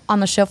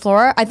the show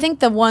floor, I think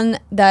the one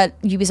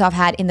that Ubisoft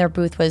had in their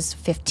booth was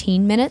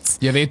 15 minutes.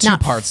 Yeah, they had two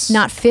parts.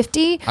 Not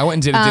 50. I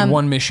went and did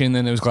one mission,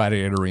 then it was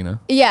Gladiator Arena.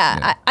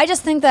 Yeah. I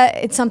just think that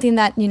it's something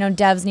that,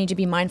 devs need to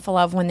be mindful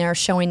of when they're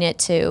showing it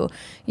to,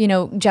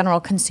 general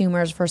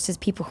consumers versus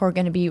people who are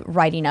going to be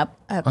writing up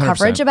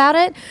coverage about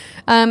it.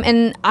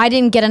 And I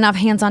didn't get enough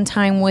hands-on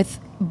time with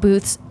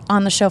booths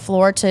on the show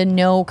floor to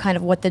know kind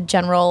of what the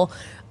general,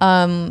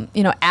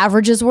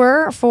 averages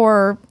were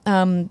for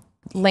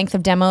length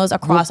of demos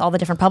across all the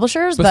different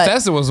publishers.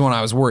 Bethesda was the one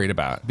I was worried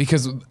about,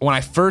 because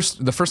when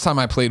the first time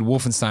I played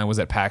Wolfenstein was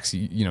at PAX,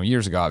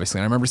 years ago, obviously.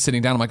 And I remember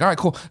sitting down, I'm like, all right,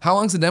 cool. How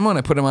long's the demo? And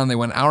I put them on, they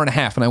went 1.5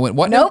 hours. And I went,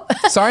 what? Nope.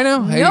 Now? Sorry,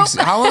 no? Hey, Nope.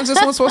 how long is this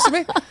one supposed to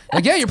be?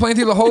 Like, yeah, you're playing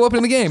through the whole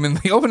opening of the game. And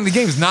the opening of the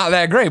game is not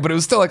that great, but it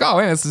was still like, oh,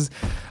 man,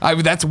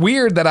 that's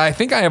weird that I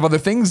think I have other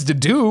things to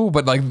do.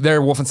 But like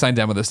their Wolfenstein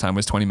demo this time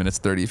was 20 minutes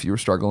 30 if you were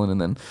struggling,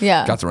 and then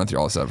got to run through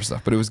all this other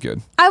stuff. But it was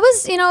good. I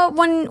was,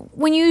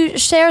 when you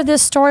share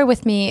this story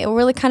with me, it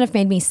really kind of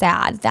made me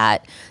sad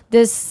that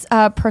this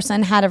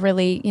person had a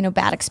really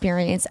bad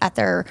experience at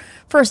their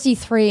first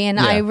E3, and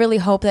I really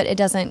hope that it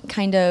doesn't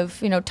kind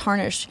of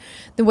tarnish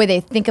the way they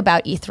think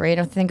about E3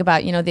 and think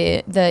about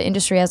the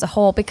industry as a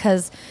whole,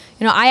 because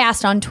I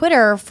asked on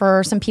Twitter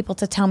for some people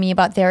to tell me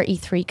about their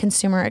E3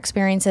 consumer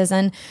experiences,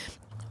 and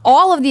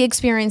all of the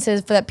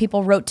experiences that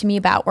people wrote to me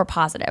about were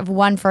positive.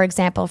 One, for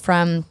example,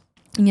 from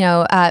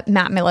Matt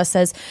Millis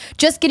says,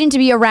 just getting to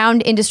be around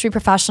industry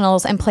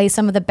professionals and play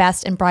some of the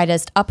best and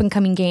brightest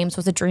up-and-coming games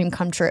was a dream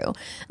come true. And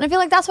I feel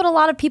like that's what a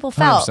lot of people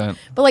felt. 100%.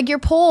 But like your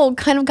poll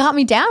kind of got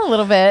me down a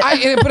little bit.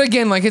 But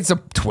again, like it's a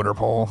Twitter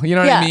poll. You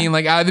know what I mean?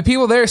 Like the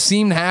people there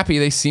seemed happy.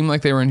 They seemed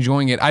like they were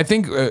enjoying it. I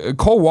think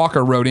Cole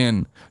Walker wrote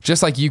in,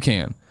 just like you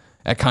can,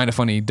 at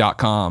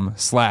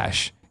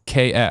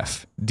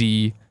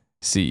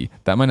kindoffunny.com/KFDC.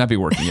 That might not be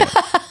working yet.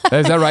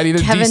 Is that right?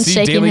 Either Kevin's DC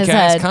shaking Daily his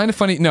Cast. head. Kind of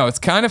funny. No, it's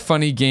Kind of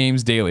Funny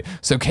Games Daily.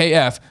 So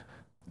KF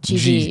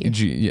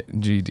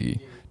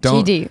GD.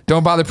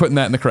 Don't bother putting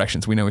that in the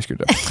corrections. We know we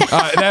screwed up.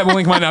 That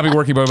link might not be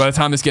working, but by the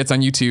time this gets on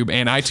YouTube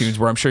and iTunes,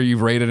 where I'm sure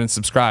you've rated and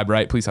subscribed,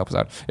 right? Please help us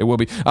out. It will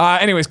be.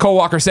 Anyways, Cole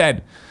Walker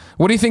said,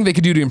 what do you think they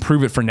could do to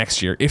improve it for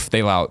next year if they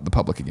allow the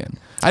public again?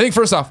 I think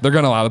first off, they're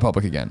going to allow the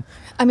public again.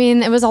 I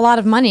mean, it was a lot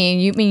of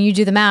money. You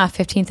do the math,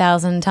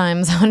 15,000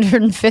 times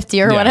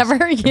 150 or whatever.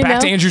 Back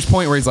to Andrew's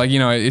point where he's like,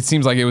 it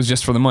seems like it was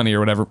just for the money or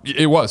whatever.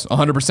 It was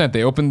 100%.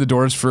 They opened the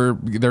doors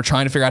they're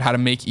trying to figure out how to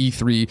make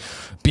E3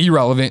 be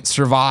relevant,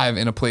 survive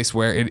in a place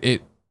where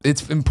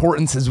its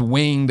importance has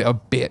waned a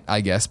bit, I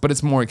guess, but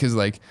it's more because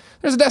like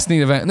there's a Destiny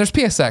event and there's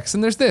PSX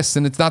and there's this,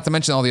 and it's not to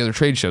mention all the other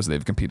trade shows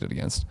they've competed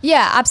against.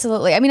 Yeah,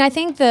 absolutely. I mean, I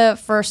think the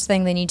first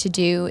thing they need to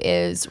do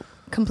is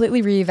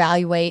completely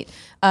reevaluate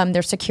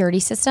their security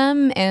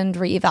system and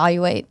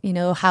reevaluate,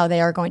 how they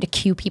are going to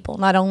queue people,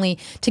 not only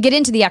to get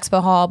into the expo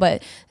hall,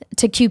 but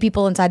to queue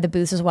people inside the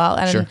booths as well.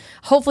 And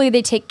hopefully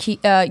they take,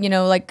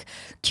 like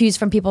cues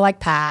from people like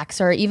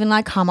PAX or even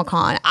like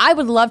Comic-Con. I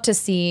would love to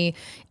see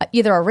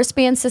either a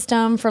wristband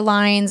system for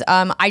lines.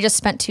 I just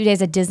spent 2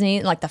 days at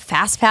Disney, like the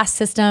Fast Pass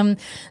system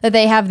that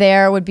they have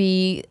there would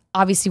be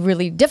obviously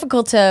really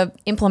difficult to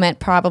implement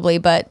probably,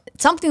 but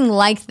something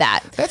like that.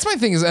 That's my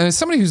thing, is as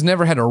somebody who's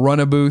never had to run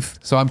a booth,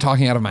 so I'm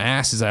talking out of my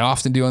ass as I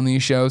often do on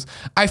these shows,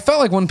 I felt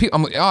like when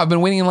people, I've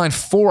been waiting in line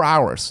 4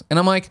 hours, and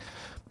I'm like,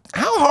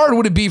 how hard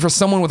would it be for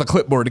someone with a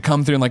clipboard to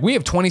come through and like, we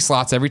have 20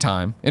 slots every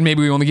time, and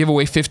maybe we only give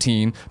away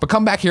 15, but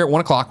come back here at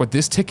 1 o'clock with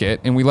this ticket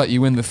and we let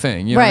you in the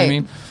thing. You know what I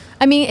mean?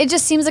 I mean, it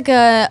just seems like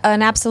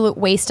an absolute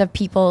waste of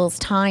people's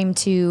time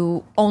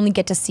to only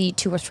get to see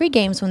 2 or 3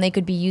 games when they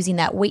could be using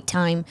that wait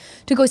time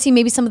to go see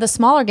maybe some of the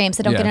smaller games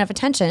that don't get enough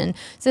attention.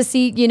 To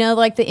see,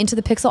 like the Into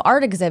the Pixel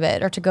art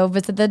exhibit, or to go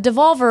visit the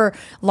Devolver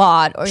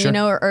lot,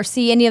 or, or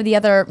see any of the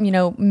other,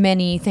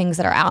 many things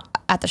that are out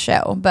at the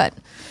show. But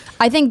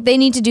I think they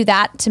need to do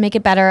that to make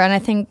it better. And I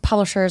think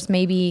publishers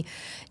maybe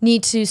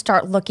need to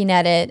start looking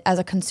at it as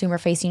a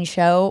consumer-facing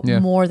show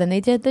more than they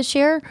did this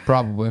year.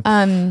 Probably.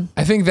 I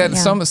think that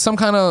some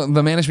kind of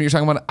the management you're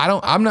talking about. I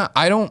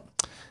don't.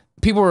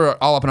 People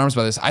are all up in arms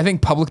about this. I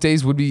think public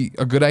days would be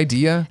a good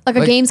idea, like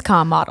a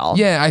Gamescom model.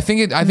 Yeah, I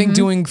think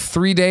doing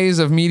 3 days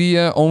of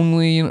media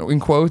only, in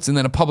quotes, and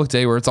then a public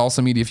day where it's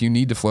also media if you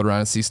need to float around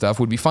and see stuff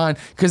would be fine.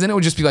 Because then it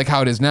would just be like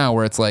how it is now,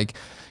 where it's like,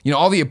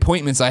 all the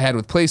appointments I had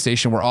with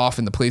PlayStation were off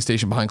in the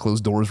PlayStation behind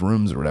closed doors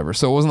rooms or whatever.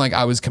 So it wasn't like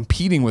I was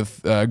competing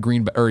with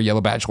green or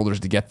yellow badge holders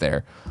to get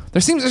there.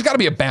 There's got to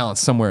be a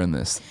balance somewhere in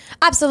this.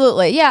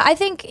 Absolutely. Yeah, I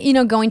think,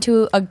 going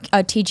to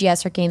a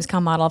TGS or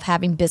Gamescom model of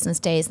having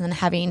business days and then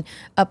having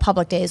a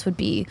public days would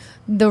be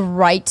the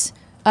right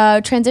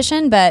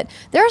transition. But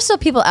there are still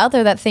people out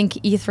there that think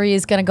E3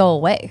 is going to go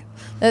away.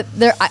 Not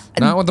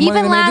with the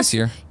money they made this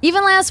year.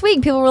 Even last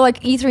week, people were like,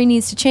 E3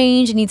 needs to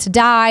change, it needs to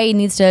die, it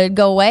needs to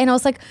go away. And I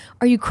was like,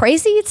 are you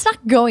crazy? It's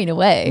not going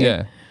away.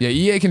 Yeah. Yeah,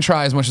 EA can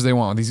try as much as they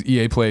want with these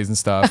EA plays and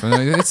stuff, and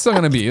it's still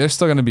gonna be. There's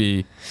still gonna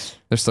be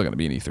an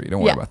E3.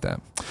 Don't worry about that.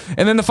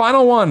 And then the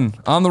final one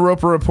on the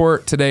Roper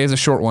Report today is a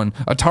short one.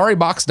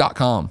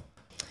 AtariBox.com.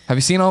 Have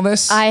you seen all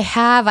this? I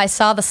have. I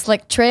saw the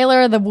slick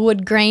trailer. The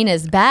wood grain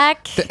is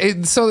back.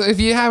 So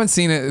if you haven't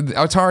seen it,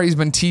 Atari's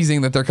been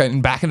teasing that they're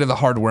cutting back into the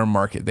hardware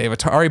market. They have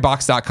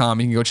AtariBox.com.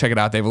 You can go check it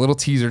out. They have a little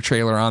teaser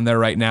trailer on there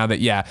right now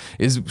that,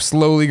 is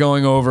slowly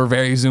going over,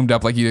 very zoomed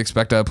up like you'd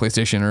expect a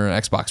PlayStation or an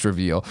Xbox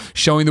reveal,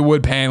 showing the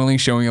wood paneling,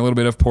 showing a little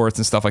bit of ports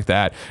and stuff like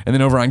that. And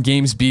then over on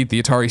GamesBeat,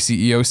 the Atari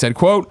CEO said,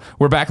 quote,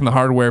 "We're back in the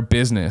hardware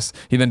business."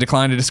 He then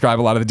declined to describe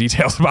a lot of the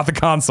details about the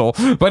console,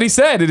 but he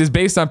said it is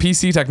based on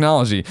PC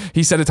technology.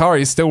 He said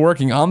Atari is still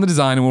working on the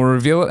design and will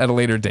reveal it at a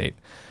later date.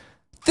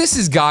 This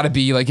has got to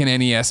be like an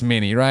NES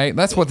Mini, right?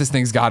 That's what this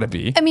thing's got to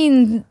be. I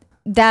mean,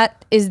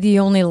 that is the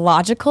only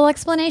logical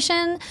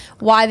explanation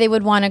why they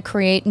would want to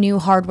create new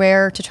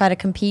hardware to try to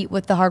compete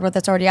with the hardware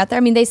that's already out there.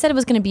 I mean, they said it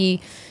was going to be,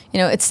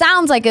 it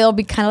sounds like it'll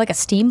be kind of like a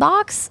Steam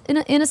box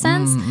in a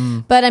sense.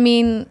 But I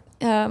mean,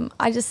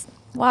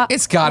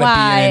 it's got to be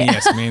an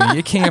NES Mini.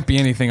 It can't be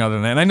anything other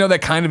than that. And I know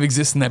that kind of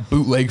exists in that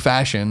bootleg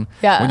fashion.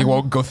 Yeah. When you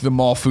go through the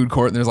mall food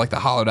court and there's like the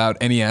hollowed out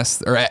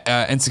NES or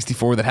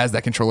N64 that has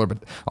that controller, but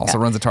also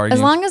runs Atari games.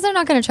 As long as they're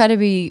not going to try to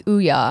be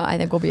Ouya, I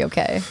think we'll be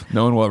okay.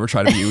 No one will ever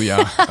try to be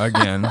Ouya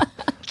again.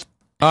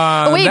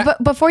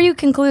 But before you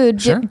conclude,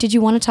 did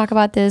you want to talk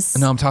about this?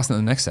 No, I'm tossing it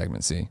in the next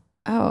segment, see.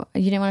 Oh,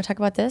 you didn't want to talk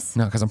about this?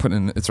 No, because I'm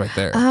putting it's right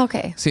there. Oh,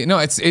 okay. See,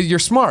 no, you're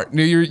smart.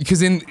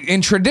 Because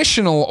in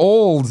traditional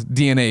old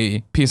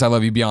DNA, PS I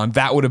Love You Beyond,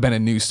 that would have been a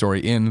news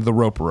story in the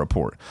Roper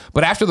Report.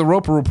 But after the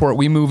Roper Report,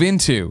 we move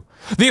into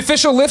the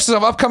official list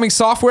of upcoming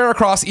software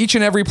across each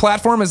and every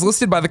platform as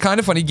listed by the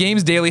Kinda Funny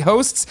Games Daily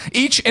hosts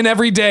each and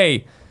every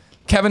day.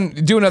 Kevin,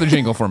 do another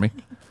jingle for me.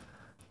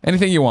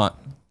 Anything you want.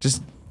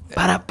 Just.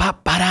 That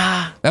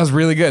was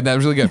really good.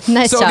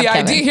 Nice job, the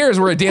idea here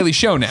is we're a daily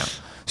show now.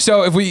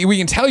 So if we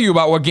can tell you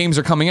about what games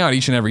are coming out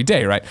each and every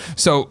day, right?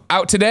 So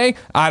out today,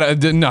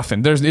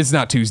 nothing. It's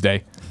not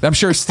Tuesday. I'm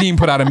sure Steam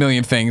put out a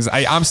million things.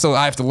 I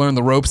have to learn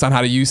the ropes on how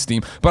to use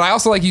Steam. But I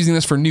also like using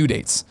this for new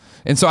dates.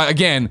 And so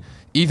again,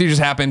 E3 just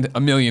happened, a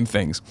million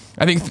things.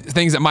 I think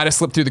things that might have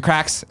slipped through the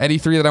cracks at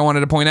E3 that I wanted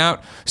to point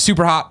out.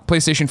 Super hot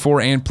PlayStation 4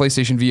 and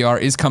PlayStation VR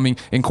is coming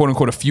in quote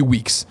unquote a few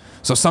weeks.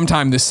 So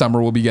sometime this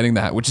summer we'll be getting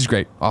that, which is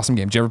great. Awesome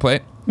game. Did you ever play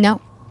it? No.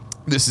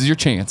 This is your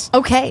chance.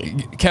 Okay.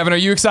 Kevin, are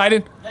you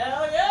excited?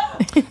 Hell yeah!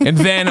 And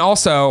then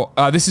also,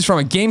 this is from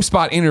a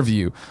GameSpot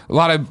interview. A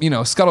lot of,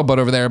 scuttlebutt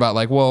over there about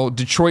like, well,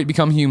 Detroit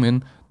Become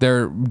Human,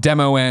 their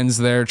demo ends,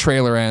 their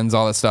trailer ends,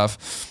 all that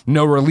stuff.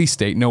 No release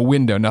date, no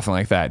window, nothing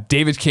like that.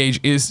 David Cage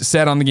is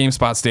said on the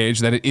GameSpot stage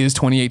that it is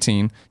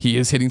 2018. He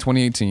is hitting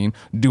 2018.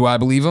 Do I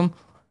believe him?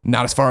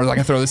 Not as far as I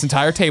can throw this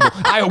entire table.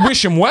 I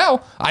wish him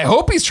well. I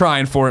hope he's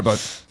trying for it,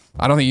 but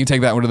I don't think you can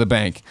take that one to the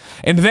bank.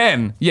 And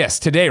then, yes,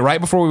 today,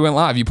 right before we went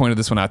live, you pointed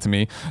this one out to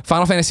me.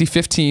 Final Fantasy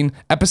 15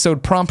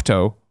 episode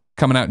Prompto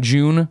coming out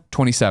June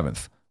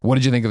 27th. What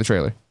did you think of the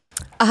trailer?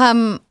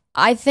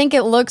 I think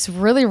it looks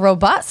really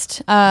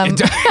robust.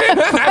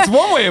 That's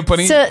one way of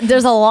putting it.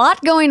 There's a lot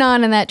going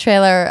on in that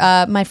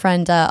trailer. My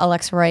friend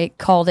Alexa Wright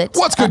called it.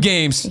 What's good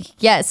games?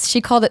 Yes,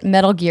 she called it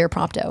Metal Gear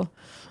Prompto.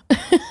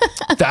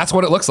 That's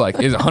what it looks like.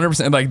 It's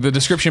 100% like the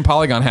description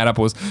Polygon had up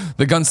was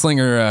the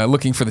gunslinger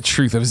looking for the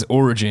truth of his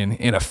origin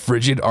in a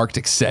frigid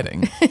Arctic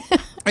setting.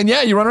 And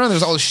yeah, you run around,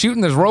 there's all this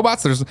shooting, there's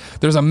robots,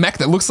 there's a mech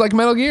that looks like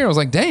Metal Gear. I was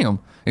like, damn. And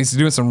he's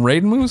doing some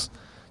raid moves.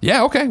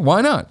 Yeah, okay,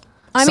 why not?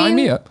 Sign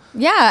me up.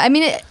 Yeah, I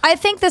mean, I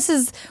think this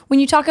is, when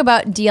you talk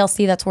about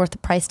DLC that's worth the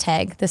price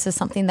tag, this is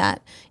something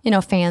that,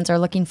 fans are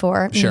looking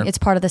for. Sure. It's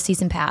part of the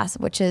season pass,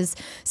 which is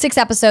 6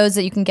 episodes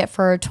that you can get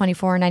for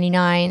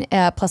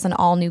 $24.99 plus an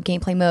all new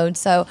gameplay mode.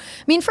 So,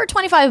 I mean, for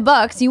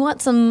 $25, you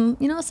want some,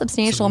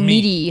 substantial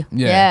meaty.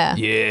 Yeah.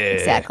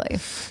 Exactly.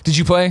 Did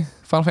you play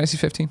Final Fantasy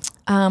 15?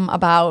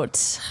 About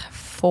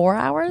 4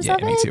 hours of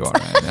it. Me too. All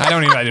right.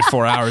 I did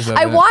 4 hours of it.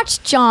 I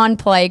watched John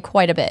play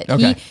quite a bit.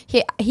 Okay.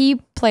 He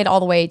played all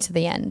the way to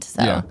the end.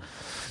 So. Yeah.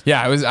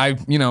 I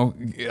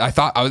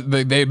thought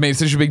they made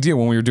such a big deal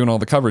when we were doing all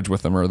the coverage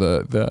with them, or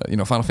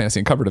the Final Fantasy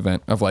Uncovered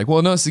event of like,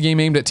 well, no, it's a game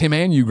aimed at Tim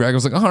and you, Greg. I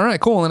was like, oh, all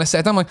right, cool. And I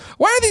sat down, I'm like,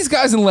 why are these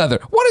guys in leather?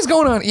 What is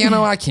going on?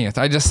 I can't.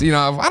 I just, I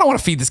don't want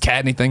to feed this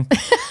cat anything.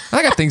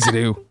 I got things to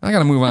do. I got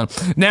to move on.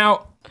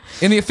 Now,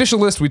 in the official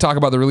list, we talk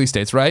about the release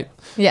dates, right?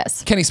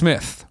 Yes. Kenny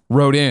Smith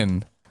wrote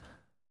in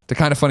to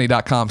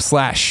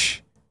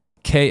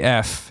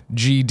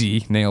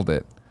kindafunny.com/KFGD. Nailed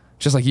it.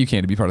 Just like you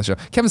can to be part of the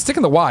show. Kevin,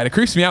 sticking the wide. It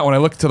creeps me out when I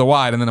look to the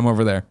wide and then I'm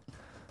over there.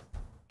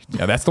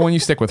 Yeah, that's the one you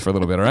stick with for a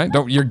little bit, all right?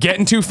 You're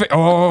getting too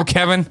oh,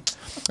 Kevin.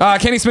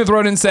 Kenny Smith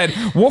wrote in and said,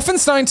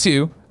 Wolfenstein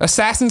 2,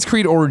 Assassin's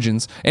Creed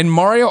Origins, and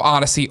Mario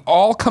Odyssey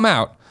all come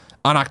out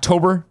on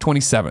October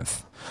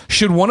 27th.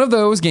 Should one of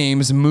those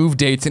games move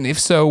dates, and if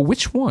so,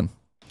 which one?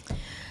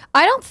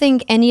 I don't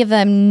think any of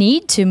them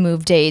need to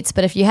move dates,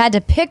 but if you had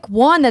to pick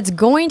one that's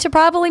going to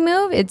probably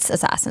move, it's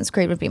Assassin's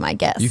Creed would be my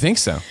guess. You think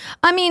so?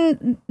 I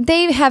mean,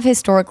 they have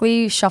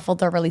historically shuffled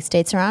their release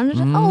dates around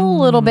a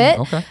little bit.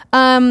 Okay.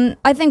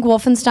 I think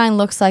Wolfenstein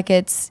looks like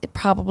it's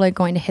probably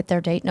going to hit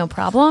their date, no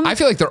problem. I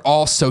feel like they're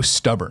all so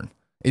stubborn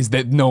is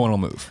that no one will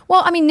move.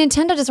 Well, I mean,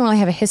 Nintendo doesn't really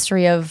have a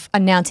history of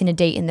announcing a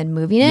date and then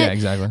moving it. Yeah,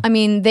 exactly. I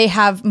mean, they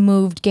have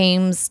moved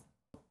games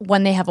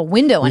when they have a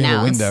window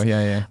announced.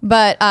 Yeah.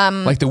 But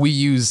like the Wii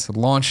U's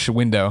launch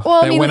window.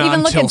 Well, that I mean, went even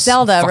on look till at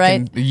Zelda,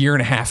 right? A year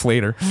and a half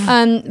later.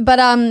 But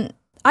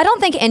I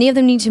don't think any of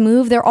them need to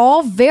move. They're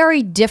all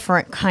very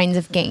different kinds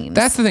of games.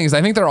 That's the thing is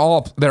I think they're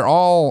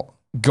all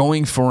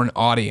going for an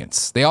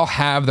audience. They all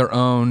have their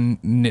own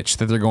niche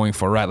that they're going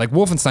for, right? Like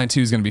Wolfenstein 2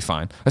 is going to be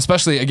fine.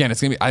 Especially again, I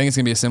think it's going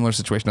to be a similar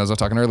situation as I was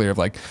talking earlier of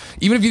like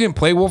even if you didn't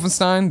play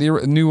Wolfenstein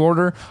the New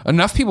Order,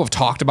 enough people have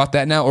talked about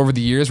that now over the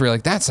years where you're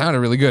like that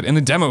sounded really good and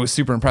the demo was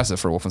super impressive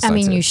for Wolfenstein 2. I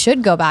mean, you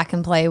should go back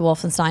and play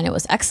Wolfenstein. It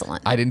was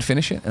excellent. I didn't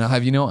finish it and I'll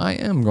have you know I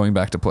am going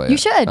back to play it. You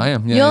should. I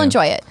am. Yeah, You'll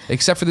enjoy it.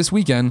 Except for this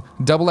weekend,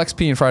 double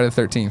XP and Friday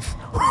the 13th.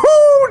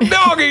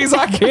 Doggies,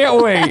 I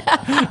can't wait.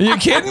 You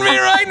kidding me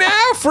right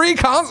now? Free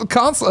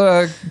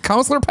counselor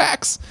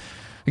packs.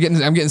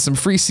 I'm getting some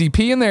free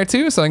CP in there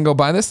too, so I can go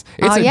buy this.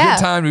 It's a good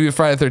time to be a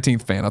Friday the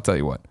 13th fan, I'll tell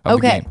you what. Of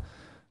the game.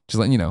 Just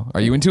letting you know.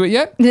 Are you into it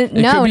yet? No, it could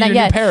be not your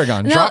yet. New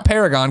Paragon. No. Drop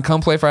Paragon,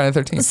 come play Friday the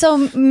 13th. So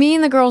me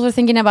and the girls were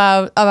thinking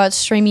about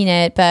streaming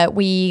it, but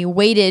we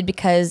waited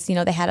because, you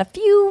know, they had a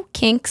few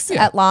kinks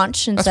at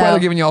launch. And that's why they're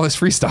giving you all this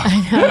free stuff.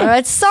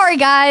 Sorry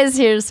guys,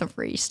 here's some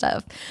free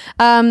stuff.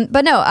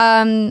 But no,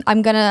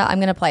 I'm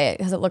gonna play it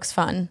because it looks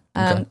fun.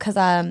 Because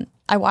I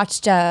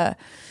watched you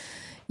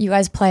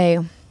guys play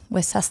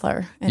with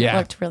Sessler and it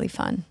looked really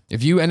fun.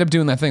 If you end up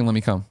doing that thing, let me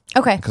come.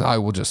 Okay. Because I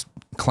will just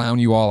clown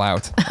you all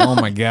out. Oh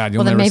my God. You'll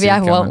well, then never maybe see I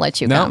it won't coming. let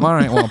you No, come. all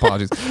right. Well,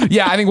 apologies.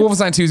 Yeah, I think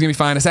Wolfenstein 2 is going to be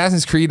fine.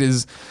 Assassin's Creed,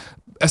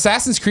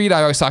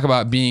 I always talk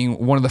about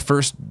being one of the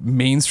first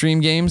mainstream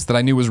games that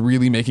I knew was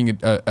really making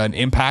an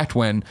impact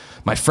when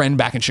my friend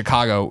back in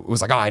Chicago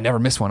was like, oh, I never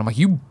miss one. I'm like,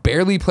 you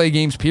barely play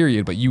games,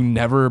 period, but you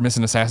never miss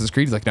an Assassin's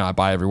Creed. He's like, no, I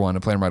buy every one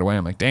and play them right away.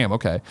 I'm like, damn,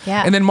 okay.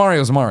 Yeah. And then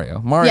Mario's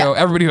Mario.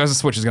 Everybody who has a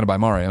Switch is going to buy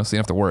Mario, so you don't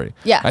have to worry.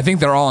 Yeah. I think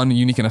they're all in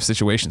unique enough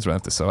situations where I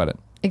have to sweat it.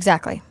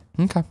 Exactly.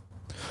 Okay.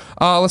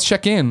 Let's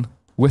check in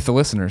with the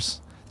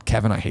listeners.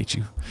 Kevin, I hate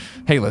you.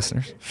 Hey,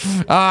 listeners.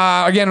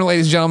 Again,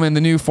 ladies and gentlemen,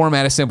 the new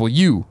format is simple.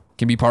 You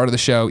can be part of the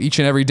show each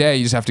and every day.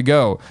 You just have to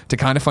go to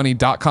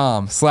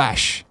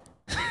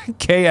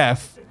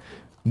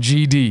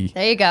kindafunny.com/KFGD.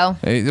 There you go.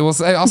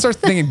 I'll start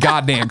thinking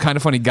goddamn, kind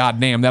of funny,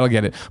 goddamn. That'll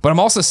get it. But I'm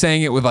also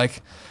saying it with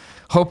like,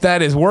 hope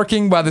that is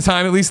working by the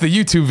time at least the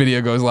YouTube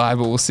video goes live,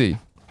 but we'll see.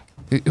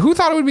 Who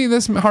thought it would be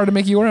this hard to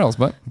make URLs?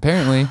 But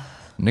apparently,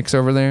 Nick's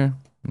over there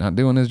not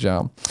doing his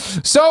job.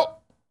 So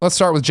let's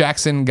start with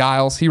Jackson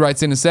Giles. He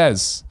writes in and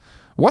says,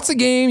 what's a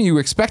game you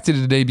expected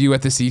to debut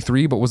at the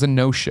C3 but was a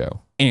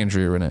no-show?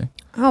 Andrea Renee.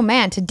 Oh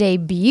man, to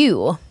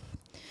debut.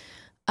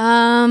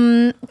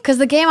 Because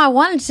the game I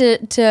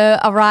wanted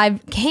to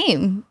arrive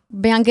came.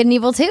 Beyond Good and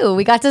Evil 2.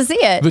 We got to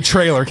see it. The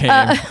trailer came,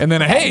 and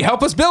then hey,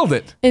 help us build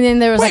it. And then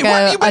there was Wait,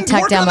 like you've a been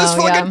tech working demo. on this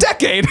for like a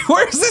decade.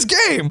 Where's this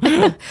game?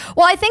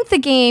 Well, I think the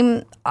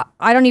game,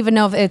 I don't even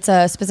know if it's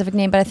a specific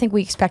name, but I think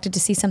we expected to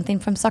see something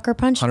from Sucker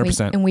Punch.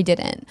 100%. And we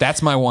didn't.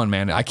 That's my one,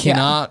 man. I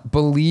cannot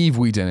believe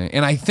we didn't.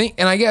 And I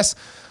guess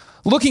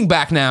looking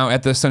back now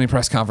at the Sony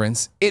press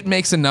conference, it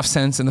makes enough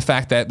sense in the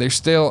fact that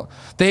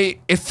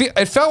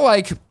it felt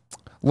like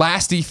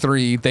last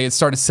E3, they had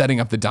started setting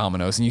up the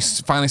dominoes, and you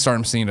finally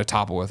started seeing it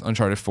topple with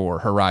Uncharted 4,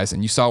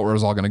 Horizon. You saw where it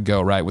was all going to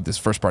go, right, with this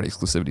first-party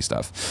exclusivity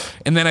stuff.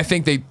 And then I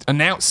think they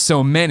announced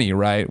so many,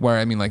 right, where,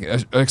 I mean, like,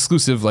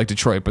 exclusive like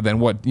Detroit, but then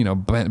what, you know,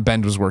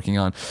 Ben was working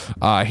on.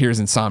 Here's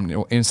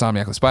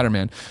Insomniac with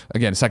Spider-Man.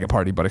 Again, second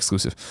party, but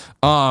exclusive.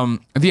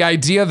 The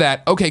idea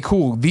that, okay,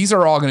 cool, these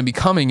are all going to be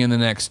coming in the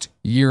next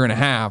year and a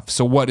half,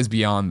 so what is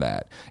beyond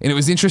that? And it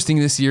was interesting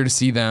this year to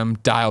see them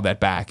dial that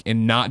back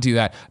and not do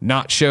that,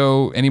 not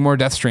show any more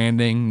Death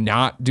Stranding,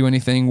 not do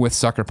anything with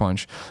Sucker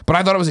Punch. But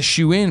I thought it was a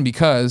shoe-in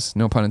because,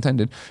 no pun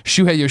intended,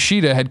 Shuhei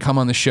Yoshida had come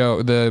on the show,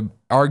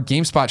 our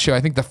GameSpot show,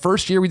 I think the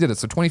first year we did it,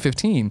 so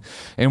 2015,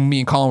 and me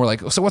and Colin were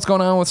like, so what's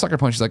going on with Sucker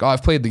Punch? He's like, oh,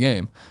 I've played the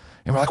game.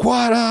 And we're like,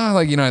 what?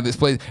 Like, you know, this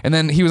play. And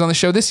then he was on the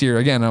show this year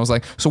again. And I was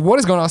like, so what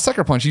is going on with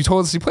Sucker Punch? You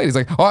told us you played. He's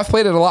like, oh, I've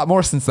played it a lot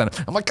more since then.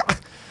 I'm like, God,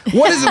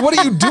 what is it? What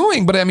are you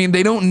doing? But I mean,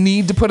 they don't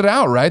need to put it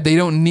out, right? They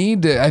don't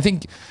need to. I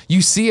think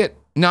you see it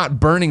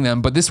not burning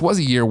them, but this was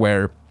a year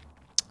where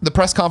the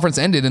press conference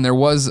ended and there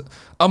was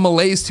a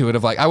malaise to it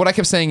of like, what I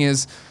kept saying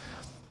is,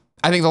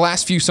 I think the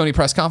last few Sony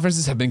press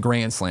conferences have been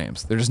grand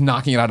slams. They're just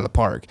knocking it out of the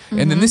park. Mm-hmm.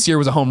 And then this year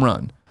was a home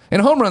run.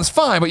 And a home run's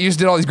fine, but you just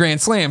did all these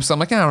grand slams. So I'm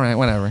like, all right,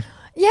 whatever.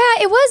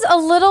 Yeah, it was a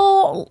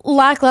little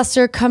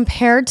lackluster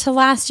compared to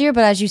last year,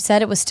 but as you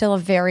said, it was still a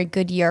very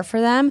good year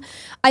for them.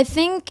 I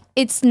think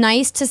it's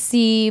nice to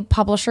see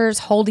publishers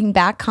holding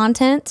back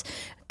content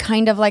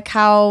kind of like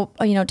how,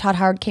 Todd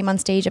Howard came on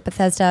stage at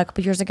Bethesda a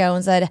couple years ago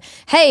and said,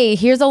 hey,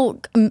 here's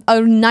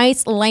a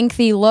nice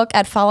lengthy look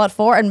at Fallout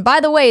 4. And by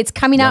the way, it's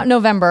coming out in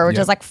November, which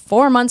is like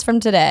 4 months from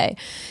today.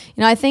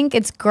 I think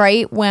it's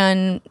great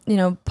when,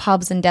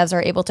 pubs and devs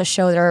are able to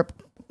show their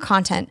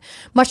content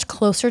much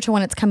closer to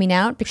when it's coming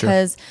out,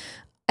 because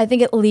I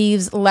think it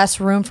leaves less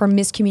room for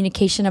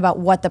miscommunication about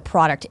what the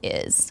product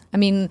is.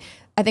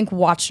 I think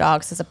Watch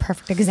Dogs is a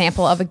perfect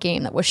example of a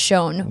game that was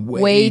shown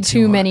way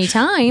too many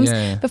times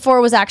before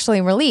it was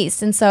actually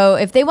released. And so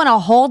if they want to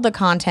hold the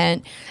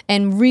content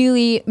and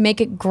really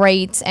make it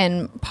great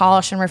and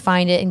polish and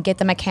refine it and get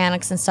the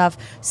mechanics and stuff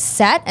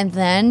set and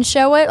then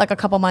show it like a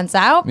couple months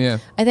out,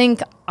 I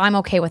think I'm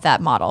okay with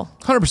that model.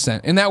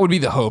 100%. And that would be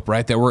the hope,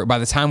 right? That by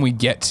the time we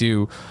get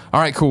to,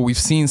 all right, cool, we've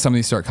seen some of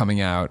these start coming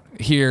out.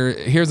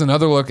 Here's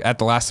another look at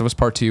The Last of Us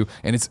Part 2,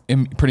 and it's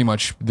pretty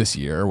much this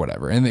year or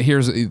whatever. And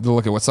here's the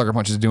look at what Sucker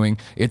Punch is doing.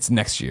 It's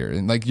next year.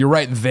 And like, you're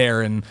right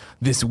there in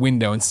this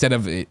window instead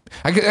of it.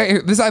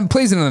 This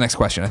plays into the next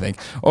question, I think.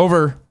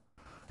 Over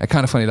at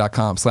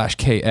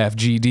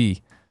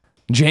kindafunny.com/KFGD.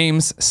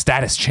 James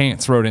Status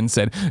Chance wrote in and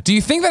said, do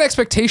you think that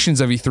expectations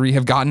of E3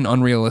 have gotten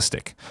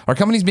unrealistic? Are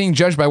companies being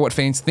judged by what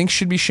fans think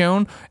should be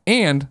shown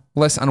and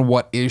less on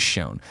what is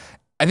shown?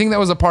 I think that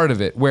was a part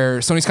of it, where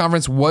Sony's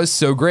conference was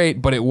so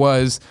great, but it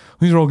was,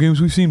 these are all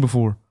games we've seen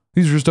before.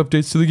 These are just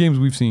updates to the games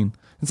we've seen.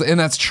 And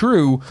that's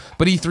true,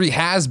 but E3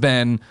 has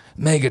been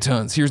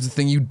megatons. Here's the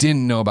thing you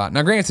didn't know about.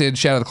 Now, granted,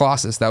 Shadow of the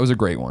Colossus, that was a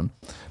great one.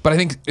 But I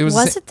think it was...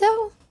 Was it,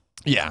 though?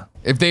 Yeah.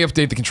 If they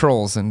update the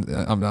controls, and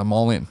I'm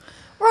all in.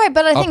 Right,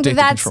 but I think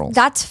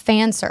that's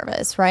fan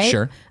service, right?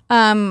 Sure.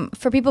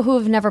 For people who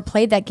have never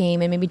played that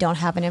game and maybe don't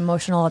have an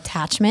emotional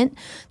attachment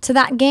to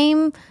that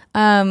game,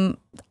 I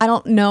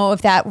don't know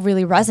if that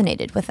really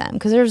resonated with them,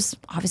 because there's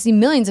obviously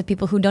millions of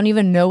people who don't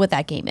even know what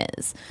that game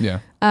is. Yeah.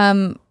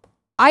 I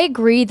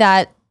agree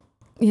that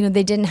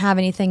they didn't have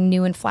anything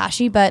new and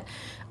flashy, but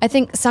I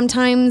think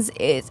sometimes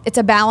it's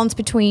a balance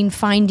between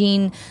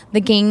finding the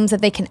games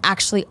that they can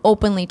actually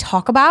openly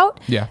talk about,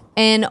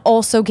 and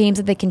also games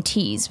that they can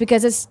tease,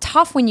 because it's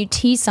tough when you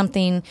tease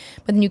something,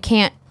 but then you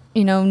can't,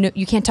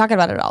 you can't talk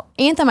about it at all.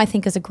 Anthem, I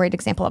think, is a great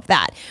example of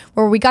that,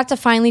 where we got to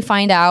finally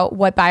find out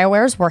what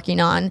BioWare is working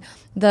on.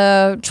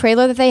 The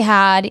trailer that they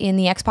had in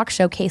the Xbox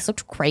showcase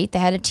looked great. They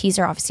had a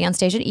teaser, obviously, on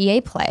stage at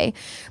EA Play,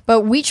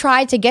 but we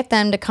tried to get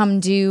them to come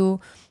do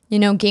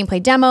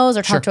gameplay demos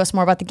or talk to us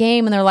more about the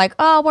game. And they're like,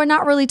 oh, we're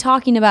not really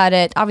talking about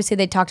it. Obviously,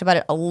 they talked about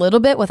it a little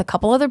bit with a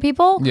couple other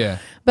people. Yeah.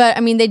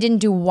 But, they didn't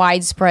do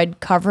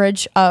widespread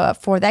coverage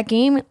for that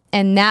game.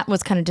 And that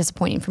was kind of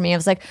disappointing for me. I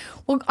was like,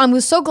 well, I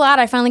was so glad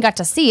I finally got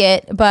to see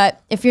it.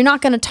 But if you're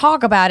not going to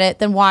talk about it,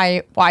 then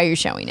why are you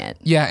showing it?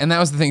 Yeah, and that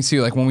was the thing,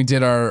 too. Like, when we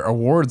did our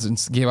awards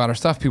and gave out our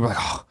stuff, people were like,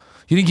 oh,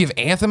 you didn't give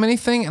Anthem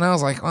anything? And I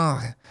was like,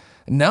 oh...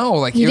 No,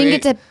 like you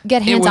didn't get to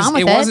get hands-on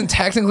with it. It wasn't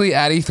technically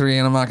at E3,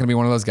 and I'm not going to be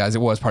one of those guys. It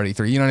was part of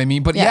E3, you know what I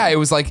mean? But yeah, it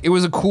was like, it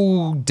was a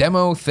cool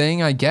demo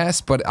thing, I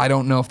guess. But I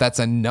don't know if that's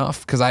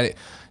enough, because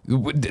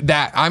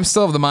I'm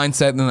still of the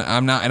mindset, and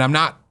I'm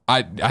not.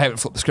 I haven't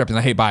flipped the script, and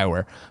I hate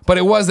BioWare. But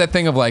it was that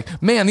thing of like,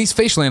 man, these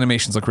facial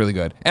animations look really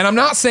good. And I'm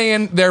not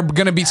saying they're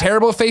going to be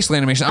terrible at facial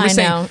animation. I'm just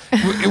saying,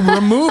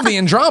 remove the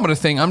Andromeda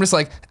thing. I'm just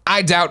like,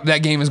 I doubt that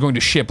game is going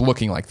to ship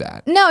looking like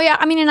that. No, yeah.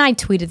 And I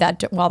tweeted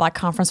that while that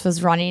conference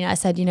was running. I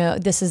said,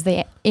 this is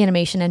the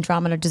animation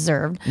Andromeda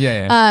deserved.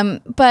 Yeah.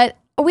 But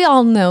we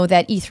all know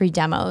that E3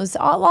 demos,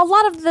 a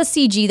lot of the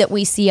CG that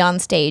we see on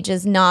stage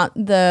is not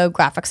the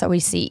graphics that we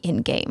see in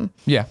game.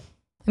 Yeah.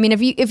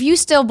 If you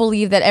still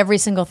believe that every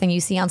single thing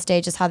you see on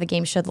stage is how the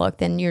game should look,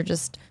 then you're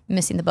just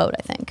missing the boat,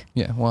 I think.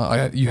 Yeah,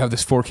 well, you have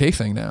this 4K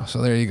thing now,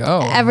 so there you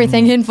go.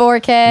 Everything in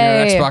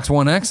 4K. Your Xbox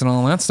One X and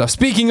all that stuff.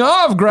 Speaking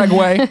of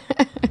Gregway,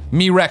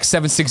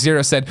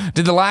 MeRex760 said,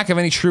 did the lack of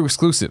any true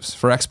exclusives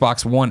for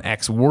Xbox One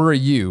X worry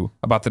you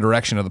about the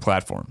direction of the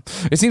platform?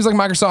 It seems like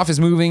Microsoft is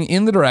moving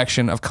in the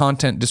direction of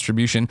content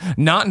distribution,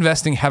 not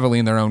investing heavily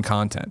in their own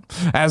content.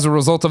 As a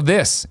result of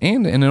this,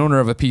 and an owner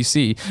of a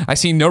PC, I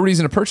see no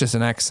reason to purchase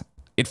an X.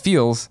 It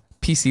feels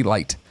PC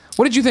light.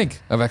 What did you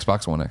think of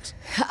Xbox One X?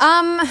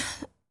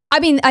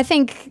 I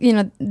think,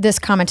 this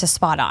comment is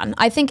spot on.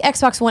 I think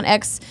Xbox One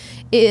X,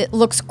 it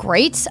looks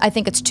great. I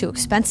think it's too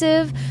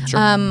expensive. Sure.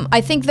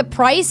 I think the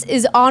price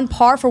is on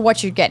par for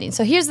what you're getting.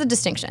 So here's the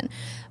distinction.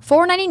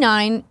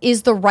 $499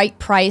 is the right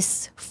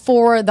price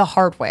for the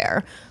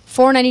hardware.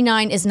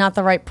 $499 is not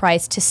the right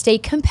price to stay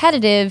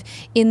competitive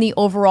in the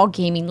overall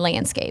gaming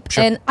landscape.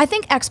 Sure. And I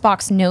think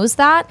Xbox knows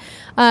that.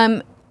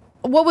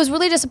 What was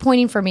really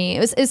disappointing for me,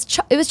 it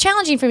was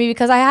challenging for me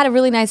because I had a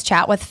really nice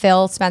chat with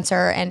Phil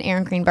Spencer and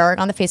Aaron Greenberg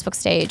on the Facebook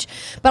stage.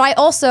 But I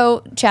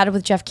also chatted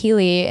with Jeff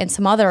Keighley and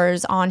some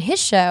others on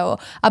his show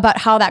about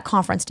how that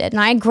conference did. And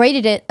I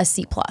graded it a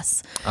C+.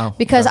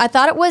 Because I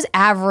thought it was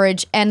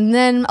average and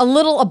then a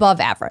little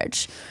above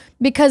average.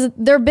 because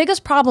their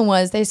biggest problem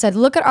was they said,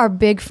 look at our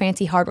big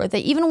fancy hardware. They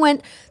even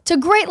went to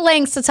great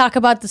lengths to talk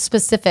about the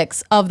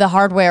specifics of the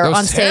hardware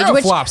on stage,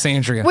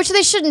 which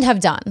they shouldn't have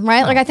done,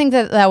 right? Like I think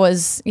that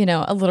was, you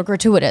know, a little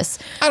gratuitous.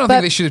 I don't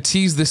think they should have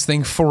teased this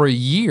thing for a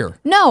year.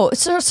 No,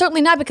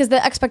 certainly not, because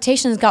the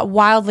expectations got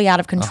wildly out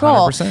of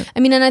control. 100%. I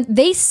mean, and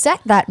they set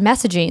that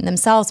messaging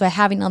themselves by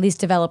having all these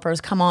developers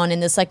come on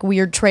in this like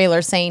weird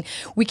trailer saying,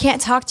 we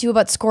can't talk to you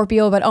about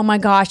Scorpio, but oh my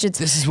gosh,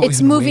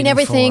 it's moving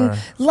everything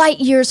light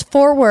years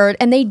forward.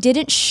 And they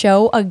didn't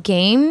show a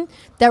game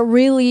that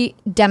really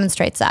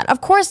demonstrates that. Of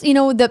course, you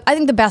know, I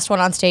think the best one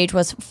on stage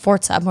was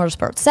Forza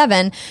Motorsport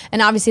 7,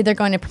 and obviously they're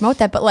going to promote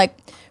that, but like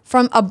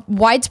from a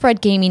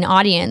widespread gaming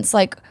audience,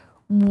 like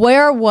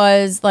where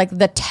was like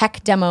the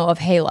tech demo of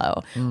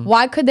Halo?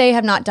 Why could they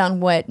have not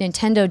done what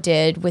Nintendo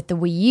did with the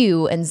Wii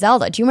U and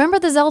Zelda? Do you remember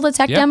the Zelda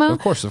tech demo? Of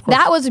course.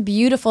 That was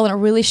beautiful, and it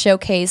really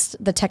showcased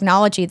the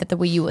technology that the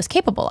Wii U was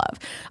capable of.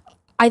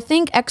 I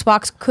think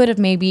Xbox could have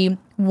maybe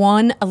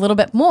won a little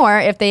bit more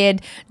if they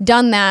had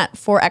done that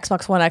for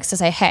Xbox One X to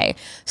say, hey,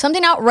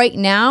 something out right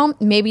now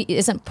maybe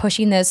isn't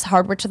pushing this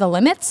hardware to the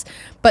limits,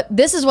 but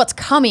this is what's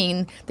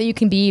coming that you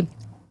can be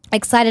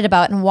excited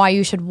about and why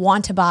you should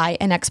want to buy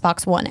an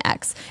Xbox One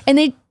X. And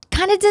they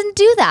kind of didn't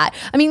do that.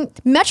 I mean,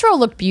 Metro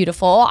looked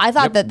beautiful. I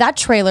thought that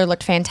trailer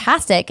looked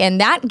fantastic,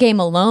 and that game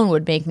alone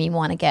would make me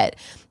want to get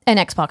an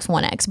Xbox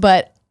One X.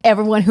 But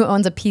everyone who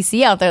owns a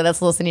PC out there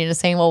that's listening is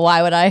saying, well,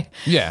 why would I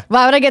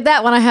get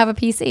that when I have a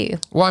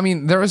PC? Well, I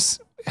mean, there was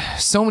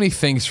so many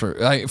things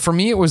for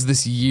me. It was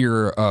this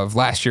year of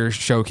last year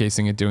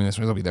showcasing it, doing this,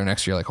 and it'll be there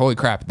next year. Like, holy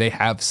crap, they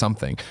have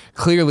something.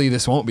 Clearly,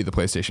 this won't be the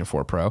PlayStation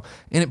 4 Pro,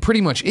 and it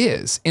pretty much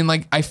is. And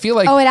like, I feel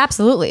like, oh, it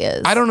absolutely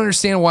is. I don't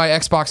understand why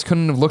Xbox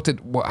couldn't have looked at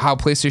how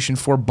PlayStation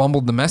 4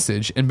 bumbled the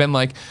message and been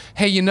like,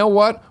 hey, you know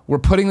what? We're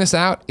putting this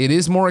out. It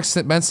is more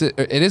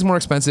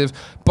expensive.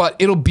 But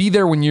it'll be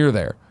there when you're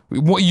there.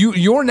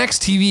 Your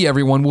next TV,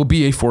 everyone, will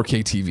be a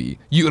 4K TV.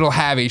 It'll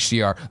have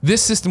HDR.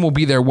 This system will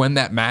be there when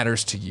that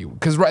matters to you.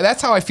 Because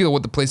that's how I feel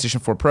with the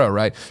PlayStation 4 Pro,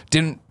 right?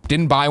 Didn't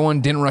buy one,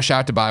 didn't rush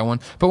out to buy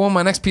one. But when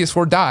my next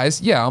PS4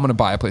 dies, yeah, I'm going to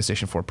buy a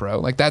PlayStation 4 Pro.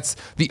 Like, that's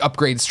the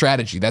upgrade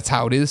strategy. That's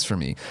how it is for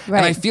me. Right.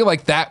 And I feel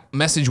like that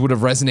message would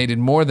have resonated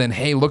more than,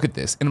 hey, look at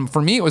this. And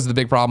for me, it was the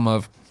big problem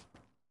of,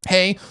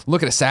 hey,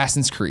 look at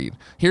Assassin's Creed.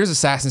 Here's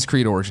Assassin's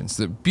Creed Origins,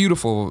 the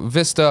beautiful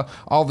Vista,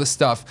 all this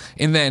stuff.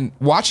 And then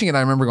watching it,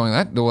 I remember going,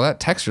 that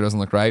texture doesn't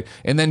look right.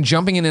 And then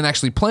jumping in and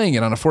actually playing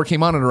it on a 4K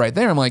monitor right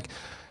there, I'm like,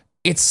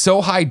 it's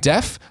so high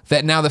def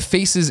that now the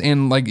faces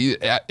in, like,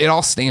 it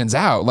all stands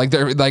out. Like,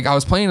 I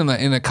was playing in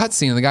a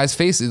cutscene, and the guy's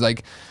face is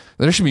like,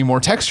 there should be more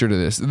texture to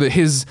this.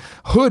 His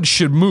hood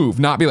should move,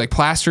 not be like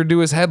plastered to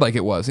his head like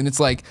it was. And it's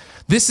like,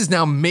 this is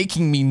now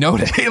making me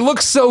notice. It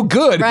looks so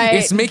good. Right.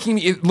 It's making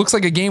me, it looks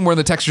like a game where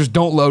the textures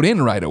don't load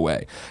in right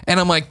away. And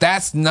I'm like,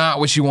 that's not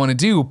what you want to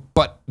do,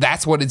 but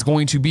that's what it's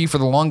going to be for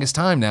the longest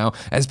time now,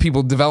 as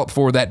people develop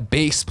for that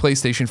base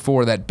PlayStation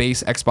 4, that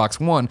base Xbox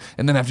One,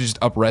 and then have to just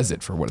up-res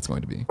it for what it's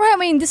going to be. Right. I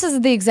mean, this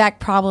is the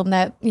exact problem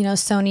that, you know,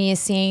 Sony is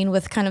seeing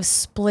with kind of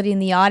splitting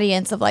the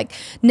audience of, like,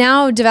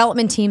 now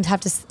development teams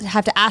have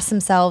to ask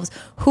themselves,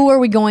 who are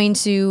we going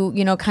to,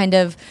 you know, kind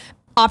of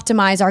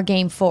optimize our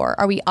game for?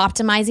 Are we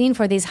optimizing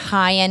for these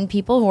high-end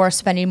people who are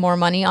spending more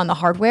money on the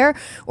hardware,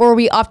 or are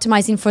we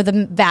optimizing for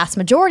the vast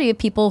majority of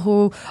people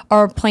who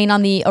are playing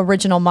on the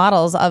original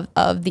models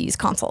of these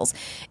consoles?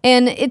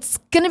 And it's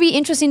going to be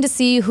interesting to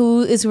see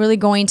who is really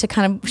going to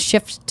kind of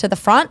shift to the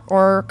front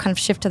or kind of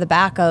shift to the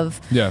back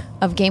of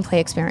gameplay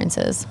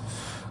experiences.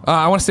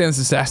 I want to stay on this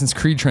Assassin's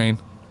Creed train.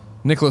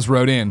 Nicholas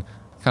wrote in,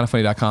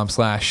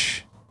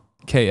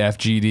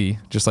 kindoffunny.com/KFGD,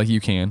 just like you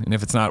can. And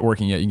if it's not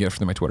working yet, you can get it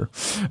from my Twitter.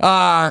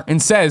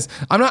 And says,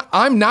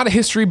 I'm not a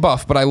history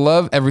buff, but I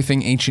love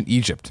everything ancient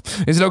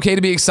Egypt. Is it okay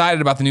to be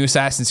excited about the new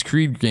Assassin's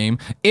Creed game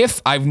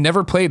if I've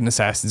never played an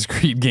Assassin's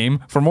Creed game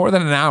for more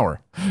than an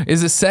hour?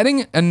 Is the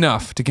setting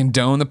enough to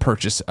condone the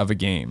purchase of a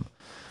game?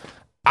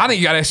 I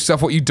think you gotta ask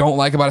yourself what you don't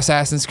like about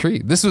Assassin's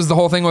Creed. This was the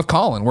whole thing with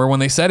Colin, where when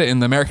they said it in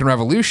the American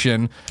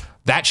Revolution,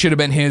 that should have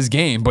been his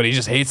game, but he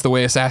just hates the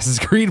way Assassin's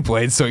Creed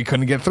played, so he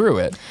couldn't get through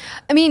it.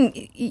 I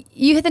mean,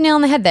 you hit the nail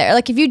on the head there.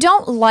 Like, if you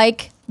don't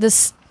like the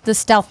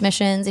stealth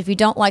missions, if you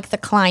don't like the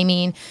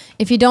climbing,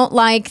 if you don't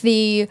like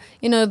the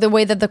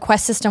way that the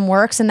quest system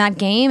works in that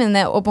game and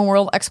that open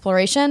world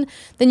exploration,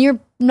 then you're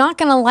not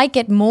gonna like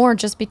it more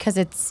just because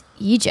it's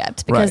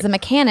Egypt, because the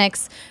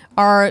mechanics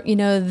are,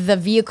 the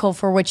vehicle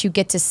for which you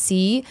get to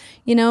see,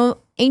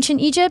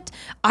 ancient Egypt.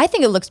 I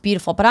think it looks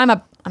beautiful, but I'm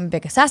a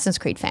big Assassin's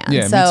Creed fan.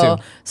 Yeah, so me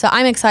too. So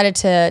I'm excited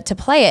to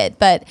play it.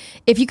 But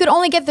if you could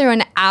only get through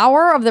an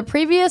hour of the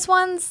previous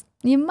ones,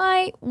 you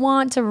might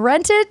want to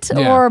rent it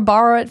or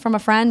borrow it from a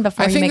friend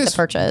before you make the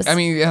purchase. I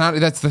mean,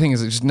 that's the thing,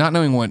 is just not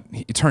knowing what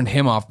turned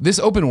him off. This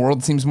open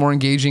world seems more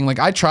engaging. Like,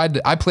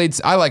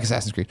 I like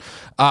Assassin's Creed.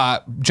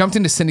 Jumped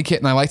into Syndicate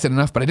and I liked it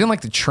enough, but I didn't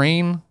like the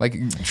train, like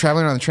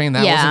traveling around the train.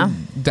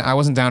 I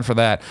wasn't down for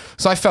that.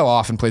 So I fell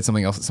off and played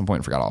something else at some point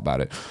and forgot all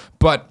about it.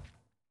 But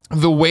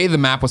the way the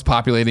map was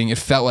populating, it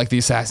felt like the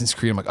Assassin's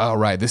Creed. I'm like, oh,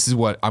 right, this is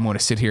what I'm going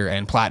to sit here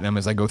and platinum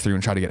as I go through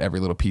and try to get every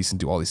little piece and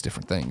do all these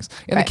different things.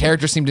 And the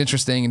character seemed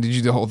interesting. And did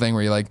you do the whole thing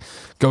where you like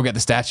go get the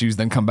statues,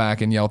 then come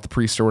back and yell at the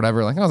priest or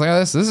whatever? Like, I was like, oh,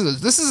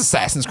 this is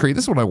Assassin's Creed.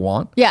 This is what I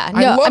want. Yeah,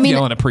 I love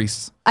yelling at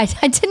priests. I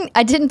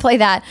didn't play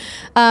that,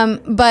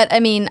 but I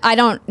mean, I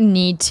don't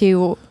need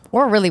to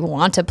or really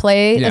want to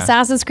play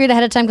Assassin's Creed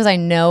ahead of time because I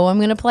know I'm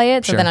going to play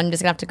it. So then I'm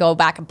just going to have to go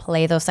back and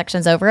play those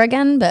sections over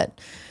again. But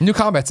new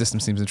combat system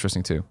seems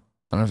interesting too.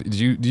 I don't know if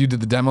you did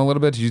the demo a little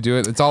bit? Did you do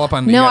it? It's all up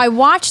on. No, I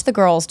watched the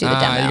girls do the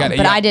demo,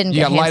 but I didn't.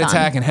 You got light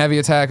attack and heavy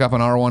attack up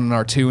on R1 and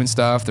R2 and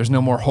stuff. There's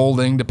no more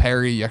holding to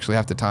parry. You actually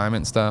have to time it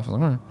and stuff. I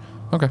was like, all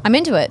right, okay, I'm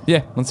into it.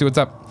 Yeah, let's see what's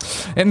up.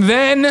 And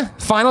then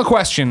final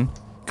question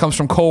comes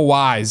from Cole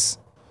Wise.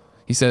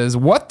 He says,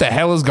 "What the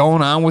hell is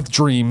going on with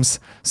Dreams?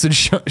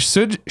 Should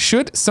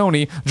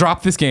Sony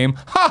drop this game?"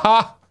 Ha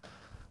ha.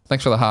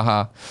 Thanks for the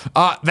ha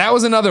ha. That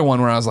was another one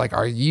where I was like,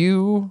 "Are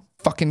you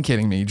fucking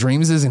kidding me?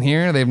 Dreams isn't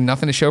here. They have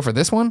nothing to show for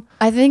this one."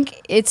 I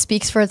think it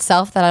speaks for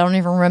itself that I don't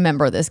even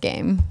remember this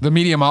game. The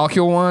Media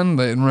Molecule one.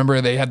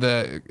 Remember they had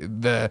the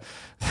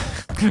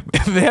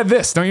they had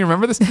this. Don't you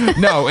remember this?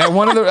 No, at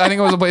one of the I think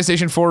it was a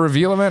PlayStation 4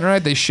 reveal event,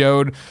 right? They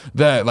showed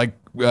the like.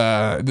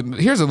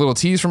 Here's a little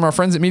tease from our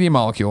friends at Media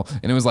Molecule,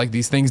 and it was like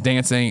these things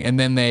dancing, and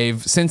then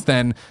they've since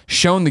then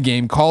shown the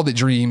game, called it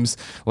Dreams.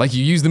 Like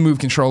you use the Move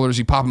controllers,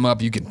 you pop them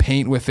up, you can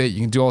paint with it,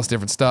 you can do all this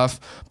different stuff.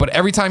 But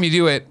every time you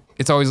do it,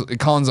 it's always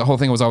Colin's whole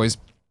thing was always,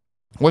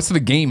 what's the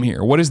game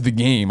here? What is the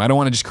game? I don't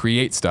want to just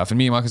create stuff. And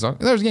Media Molecule's like,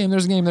 there's a game,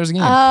 there's a game, there's a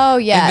game. Oh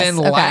yes. And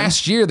then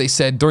last year they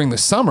said during the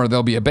summer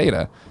there'll be a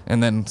beta,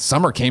 and then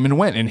summer came and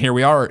went, and here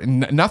we are,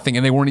 nothing,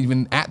 and they weren't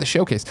even at the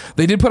showcase.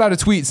 They did put out a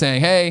tweet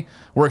saying, "Hey,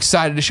 we're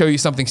excited to show you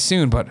something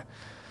soon," but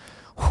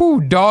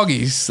whoo,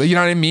 doggies, you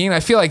know what I mean? I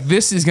feel like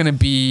this is gonna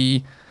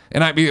be,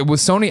 and with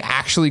Sony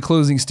actually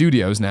closing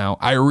studios now,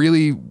 I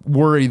really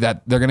worry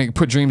that they're gonna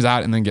put Dreams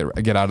out and then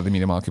get out of the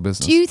Media Molecule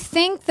business. Do you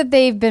think that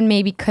they've been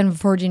maybe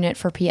converting it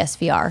for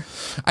PSVR?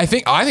 I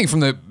think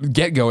from the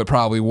get-go it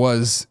probably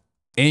was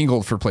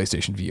angled for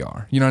PlayStation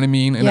VR. You know what I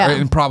mean?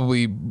 And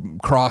probably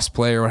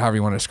cross-play or however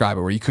you want to describe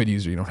it, where you could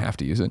use it, you don't have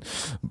to use it.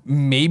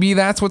 Maybe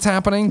that's what's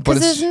happening. But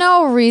there's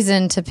no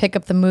reason to pick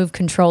up the Move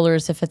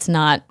controllers if it's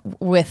not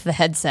with the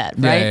headset,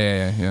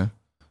 right?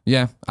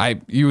 Yeah. I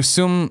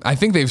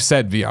think they've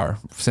said VR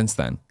since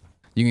then.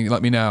 You can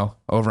let me know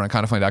over on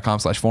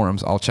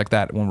kindafunny.com/forums. I'll check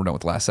that when we're done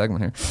with the last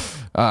segment here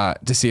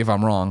to see if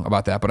I'm wrong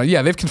about that. But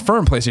yeah, they've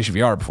confirmed PlayStation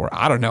VR before.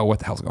 I don't know what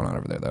the hell's going on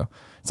over there though.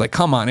 It's like,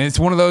 come on. And it's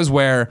one of those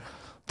where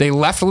they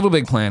left Little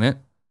Big Planet.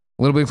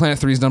 Little Big Planet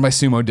 3 is done by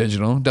Sumo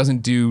Digital.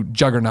 Doesn't do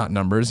Juggernaut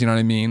numbers, you know what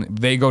I mean?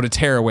 They go to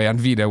Tearaway on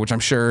Vita, which I'm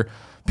sure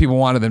people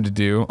wanted them to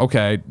do.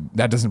 Okay,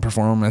 that doesn't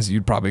perform as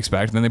you'd probably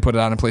expect. And then they put it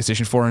out on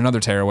PlayStation 4 and another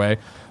Tearaway.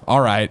 All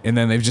right, and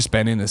then they've just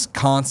been in this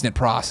constant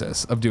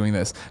process of doing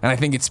this. And I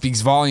think it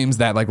speaks volumes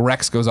that like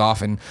Rex goes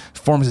off and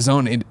forms his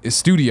own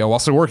studio while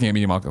still working at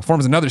Media Molecule.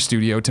 Forms another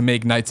studio to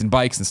make Knights and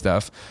Bikes and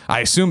stuff.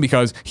 I assume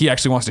because he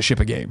actually wants to ship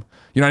a game.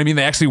 You know what I mean?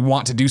 They actually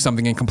want to do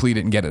something and complete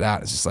it and get it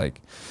out. It's just like,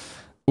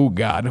 oh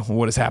God,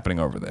 what is happening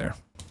over there?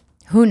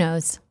 Who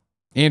knows?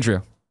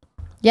 Andrea.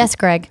 Yes,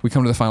 Greg. We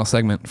come to the final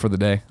segment for the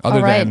day.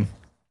 Other than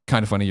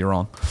kind of funny, you're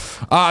wrong.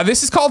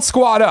 This is called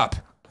Squad Up.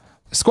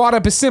 Squad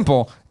Up is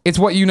simple. It's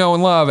what you know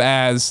and love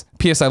as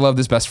P.S. I Love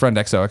This Best Friend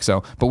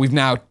XOXO. But we've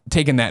now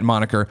taken that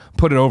moniker,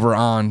 put it over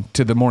on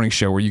to the morning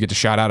show where you get to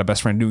shout out a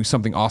best friend doing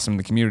something awesome in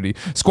the community.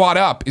 Squad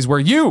Up is where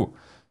you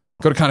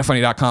go to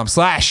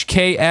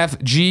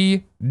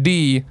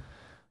kindafunny.com/KFGD.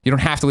 You don't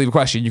have to leave a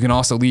question. You can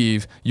also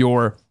leave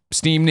your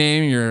Steam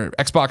name, your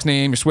Xbox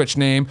name, your Switch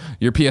name,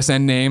 your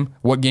PSN name,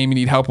 what game you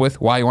need help with,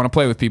 why you want to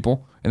play with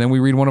people. And then we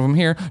read one of them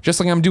here,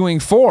 just like I'm doing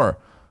for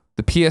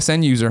the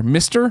PSN user,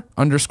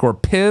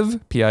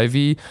 Mr_Piv,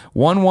 P-I-V,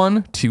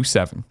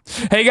 1127.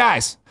 Hey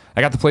guys,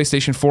 I got the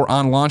PlayStation 4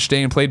 on launch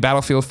day and played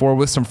Battlefield 4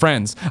 with some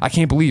friends. I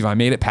can't believe I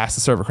made it past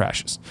the server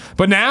crashes.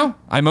 But now,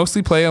 I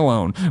mostly play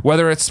alone,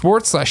 whether it's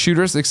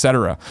sports/shooters,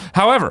 etc.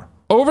 However,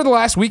 over the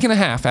last week and a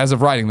half, as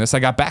of writing this, I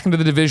got back into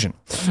the Division.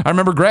 I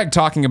remember Greg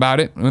talking about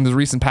it in the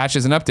recent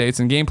patches and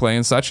updates and gameplay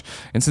and such,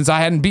 and since I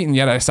hadn't beaten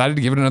yet, I decided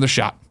to give it another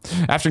shot.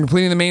 After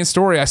completing the main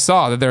story, I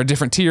saw that there are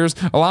different tiers,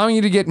 allowing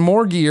you to get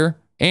more gear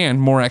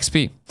and more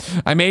XP.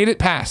 I made it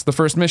past the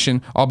first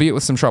mission, albeit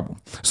with some trouble.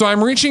 So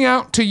I'm reaching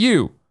out to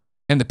you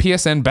and the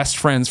PSN best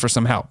friends for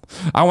some help.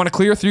 I want to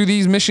clear through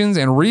these missions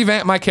and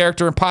revamp my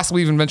character and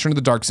possibly even venture into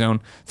the Dark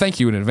Zone.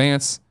 Thank you in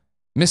advance,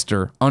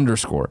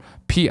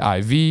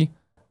 Mr_PIV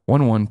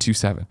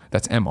 1127.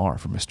 That's MR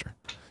for Mr.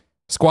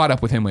 Squad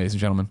up with him, ladies and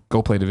gentlemen.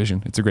 Go play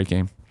Division. It's a great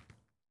game.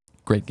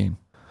 Great game.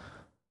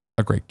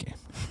 A great game.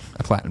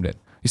 I platinumed it.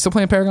 You still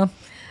playing Paragon?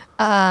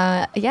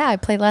 Yeah, I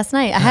played last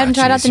night. I hadn't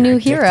tried out the new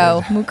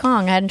hero,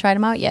 Wukong. I hadn't tried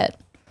him out yet.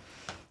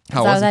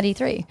 How I was at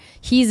E3.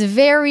 He's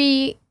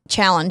very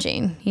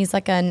challenging. He's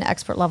like an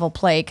expert level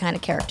play kind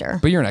of character.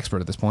 But you're an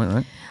expert at this point,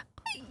 right?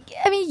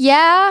 I mean,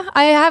 yeah,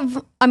 I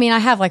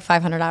have like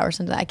 500 hours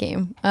into that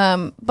game.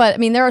 But I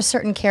mean, there are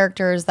certain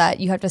characters that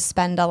you have to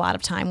spend a lot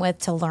of time with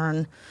to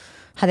learn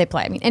how they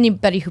play. I mean,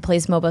 anybody who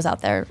plays MOBAs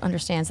out there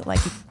understands that, like,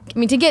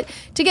 to get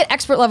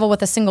expert level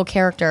with a single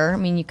character, I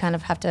mean, you kind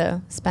of have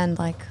to spend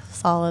like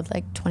solid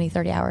like 20,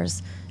 30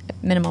 hours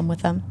minimum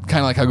with them. Kind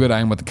of like how good I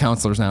am with the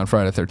counselors now on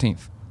Friday the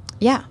 13th.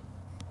 Yeah.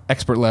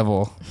 Expert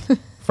level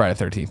Friday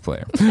the 13th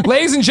player.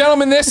 Ladies and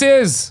gentlemen, this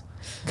is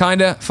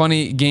Kinda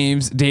Funny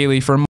Games Daily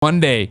for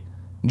Monday,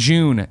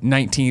 June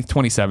 19th,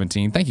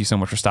 2017. Thank you so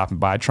much for stopping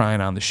by,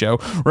 trying on the show.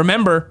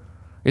 Remember,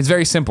 it's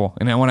very simple,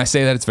 and when I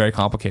say that, it's very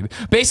complicated.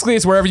 Basically,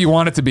 it's wherever you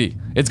want it to be.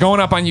 It's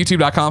going up on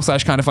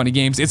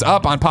youtube.com/kindafunnygames. It's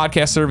up on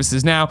podcast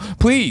services now.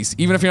 Please,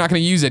 even if you're not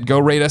going to use it, go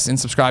rate us and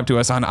subscribe to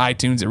us on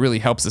iTunes. It really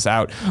helps us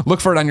out.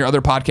 Look for it on your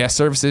other podcast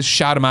services.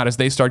 Shout them out as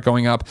they start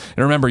going up.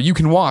 And remember, you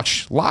can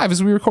watch live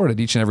as we record it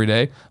each and every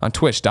day on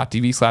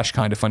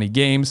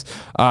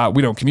twitch.tv/kindafunnygames.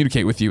 We don't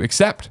communicate with you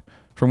except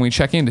from when we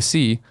check in to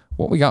see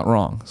what we got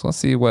wrong. So let's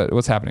see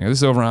what's happening. This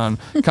is over on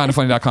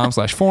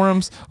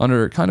kindafunny.com/forums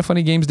under Kinda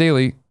Funny Games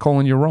Daily,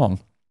 you're wrong.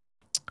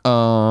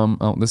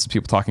 Oh, this is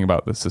people talking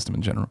about the system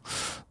in general.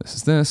 This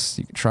is this.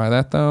 You can try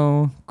that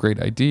though. Great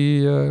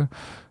idea.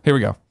 Here we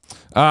go.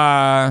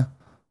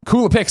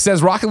 Cooler Pick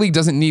says Rocket League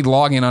doesn't need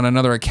login on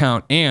another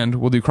account and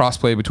will do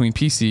crossplay between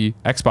PC,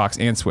 Xbox,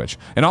 and Switch,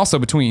 and also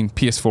between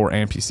PS4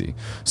 and PC.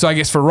 So I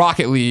guess for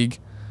Rocket League,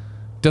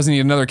 doesn't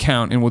need another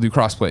account and we'll do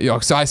crossplay.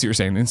 So I see what you're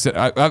saying. Instead,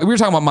 we were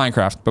talking about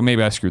Minecraft, but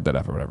maybe I screwed that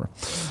up or whatever.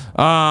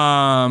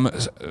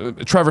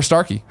 Trevor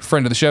Starkey,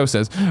 friend of the show,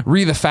 says,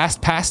 re the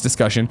Fast Pass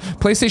discussion.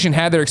 PlayStation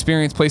had their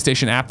Experience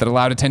PlayStation app that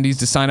allowed attendees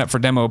to sign up for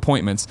demo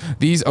appointments.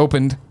 These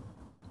opened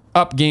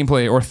up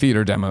gameplay or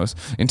theater demos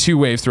in 2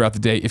 waves throughout the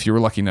day if you were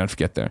lucky enough to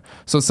get there.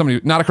 So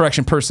somebody, not a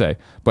correction per se,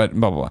 but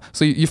blah, blah, blah.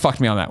 So you fucked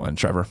me on that one,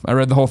 Trevor. I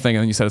read the whole thing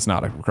and then you said it's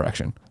not a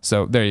correction.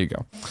 So there you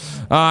go.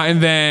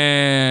 And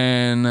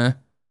then...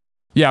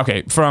 yeah,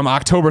 okay. From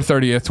October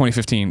 30th,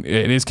 2015,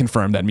 it is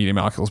confirmed that Media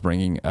Molecule is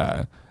bringing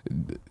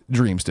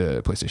Dreams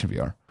to PlayStation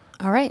VR.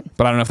 All right.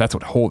 But I don't know if that's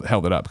what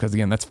held it up, because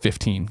again, that's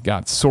 15.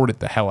 God, sort it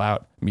the hell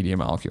out, Media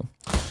Molecule.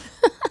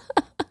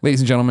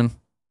 Ladies and gentlemen,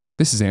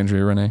 this is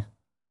Andrea Renee,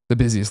 the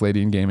busiest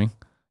lady in gaming.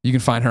 You can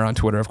find her on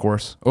Twitter, of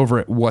course, over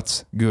at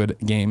What's Good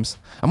Games.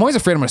 I'm always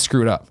afraid I'm going to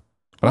screw it up,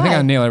 but I think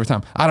I nail it every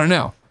time. I don't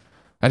know.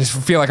 I just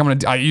feel like I'm going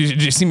to... you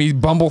just see me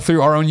bumble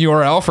through our own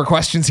URL for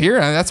questions here,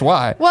 and that's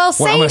why. Well,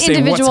 saying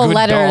individual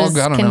letters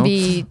can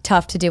be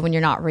tough to do when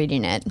you're not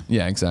reading it.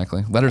 Yeah,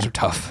 exactly. Letters are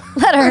tough.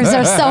 Letters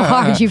are so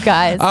hard, you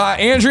guys.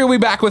 Andrea will be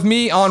back with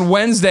me on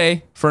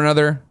Wednesday for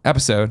another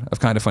episode of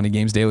Kinda Funny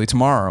Games Daily.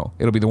 Tomorrow,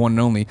 it'll be the one and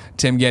only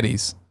Tim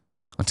Gettys.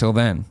 Until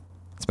then,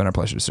 it's been our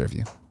pleasure to serve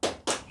you.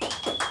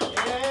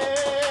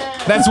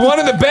 That's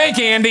one in the bank,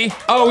 Andy.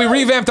 Oh, we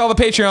revamped all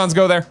the Patreons.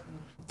 Go there.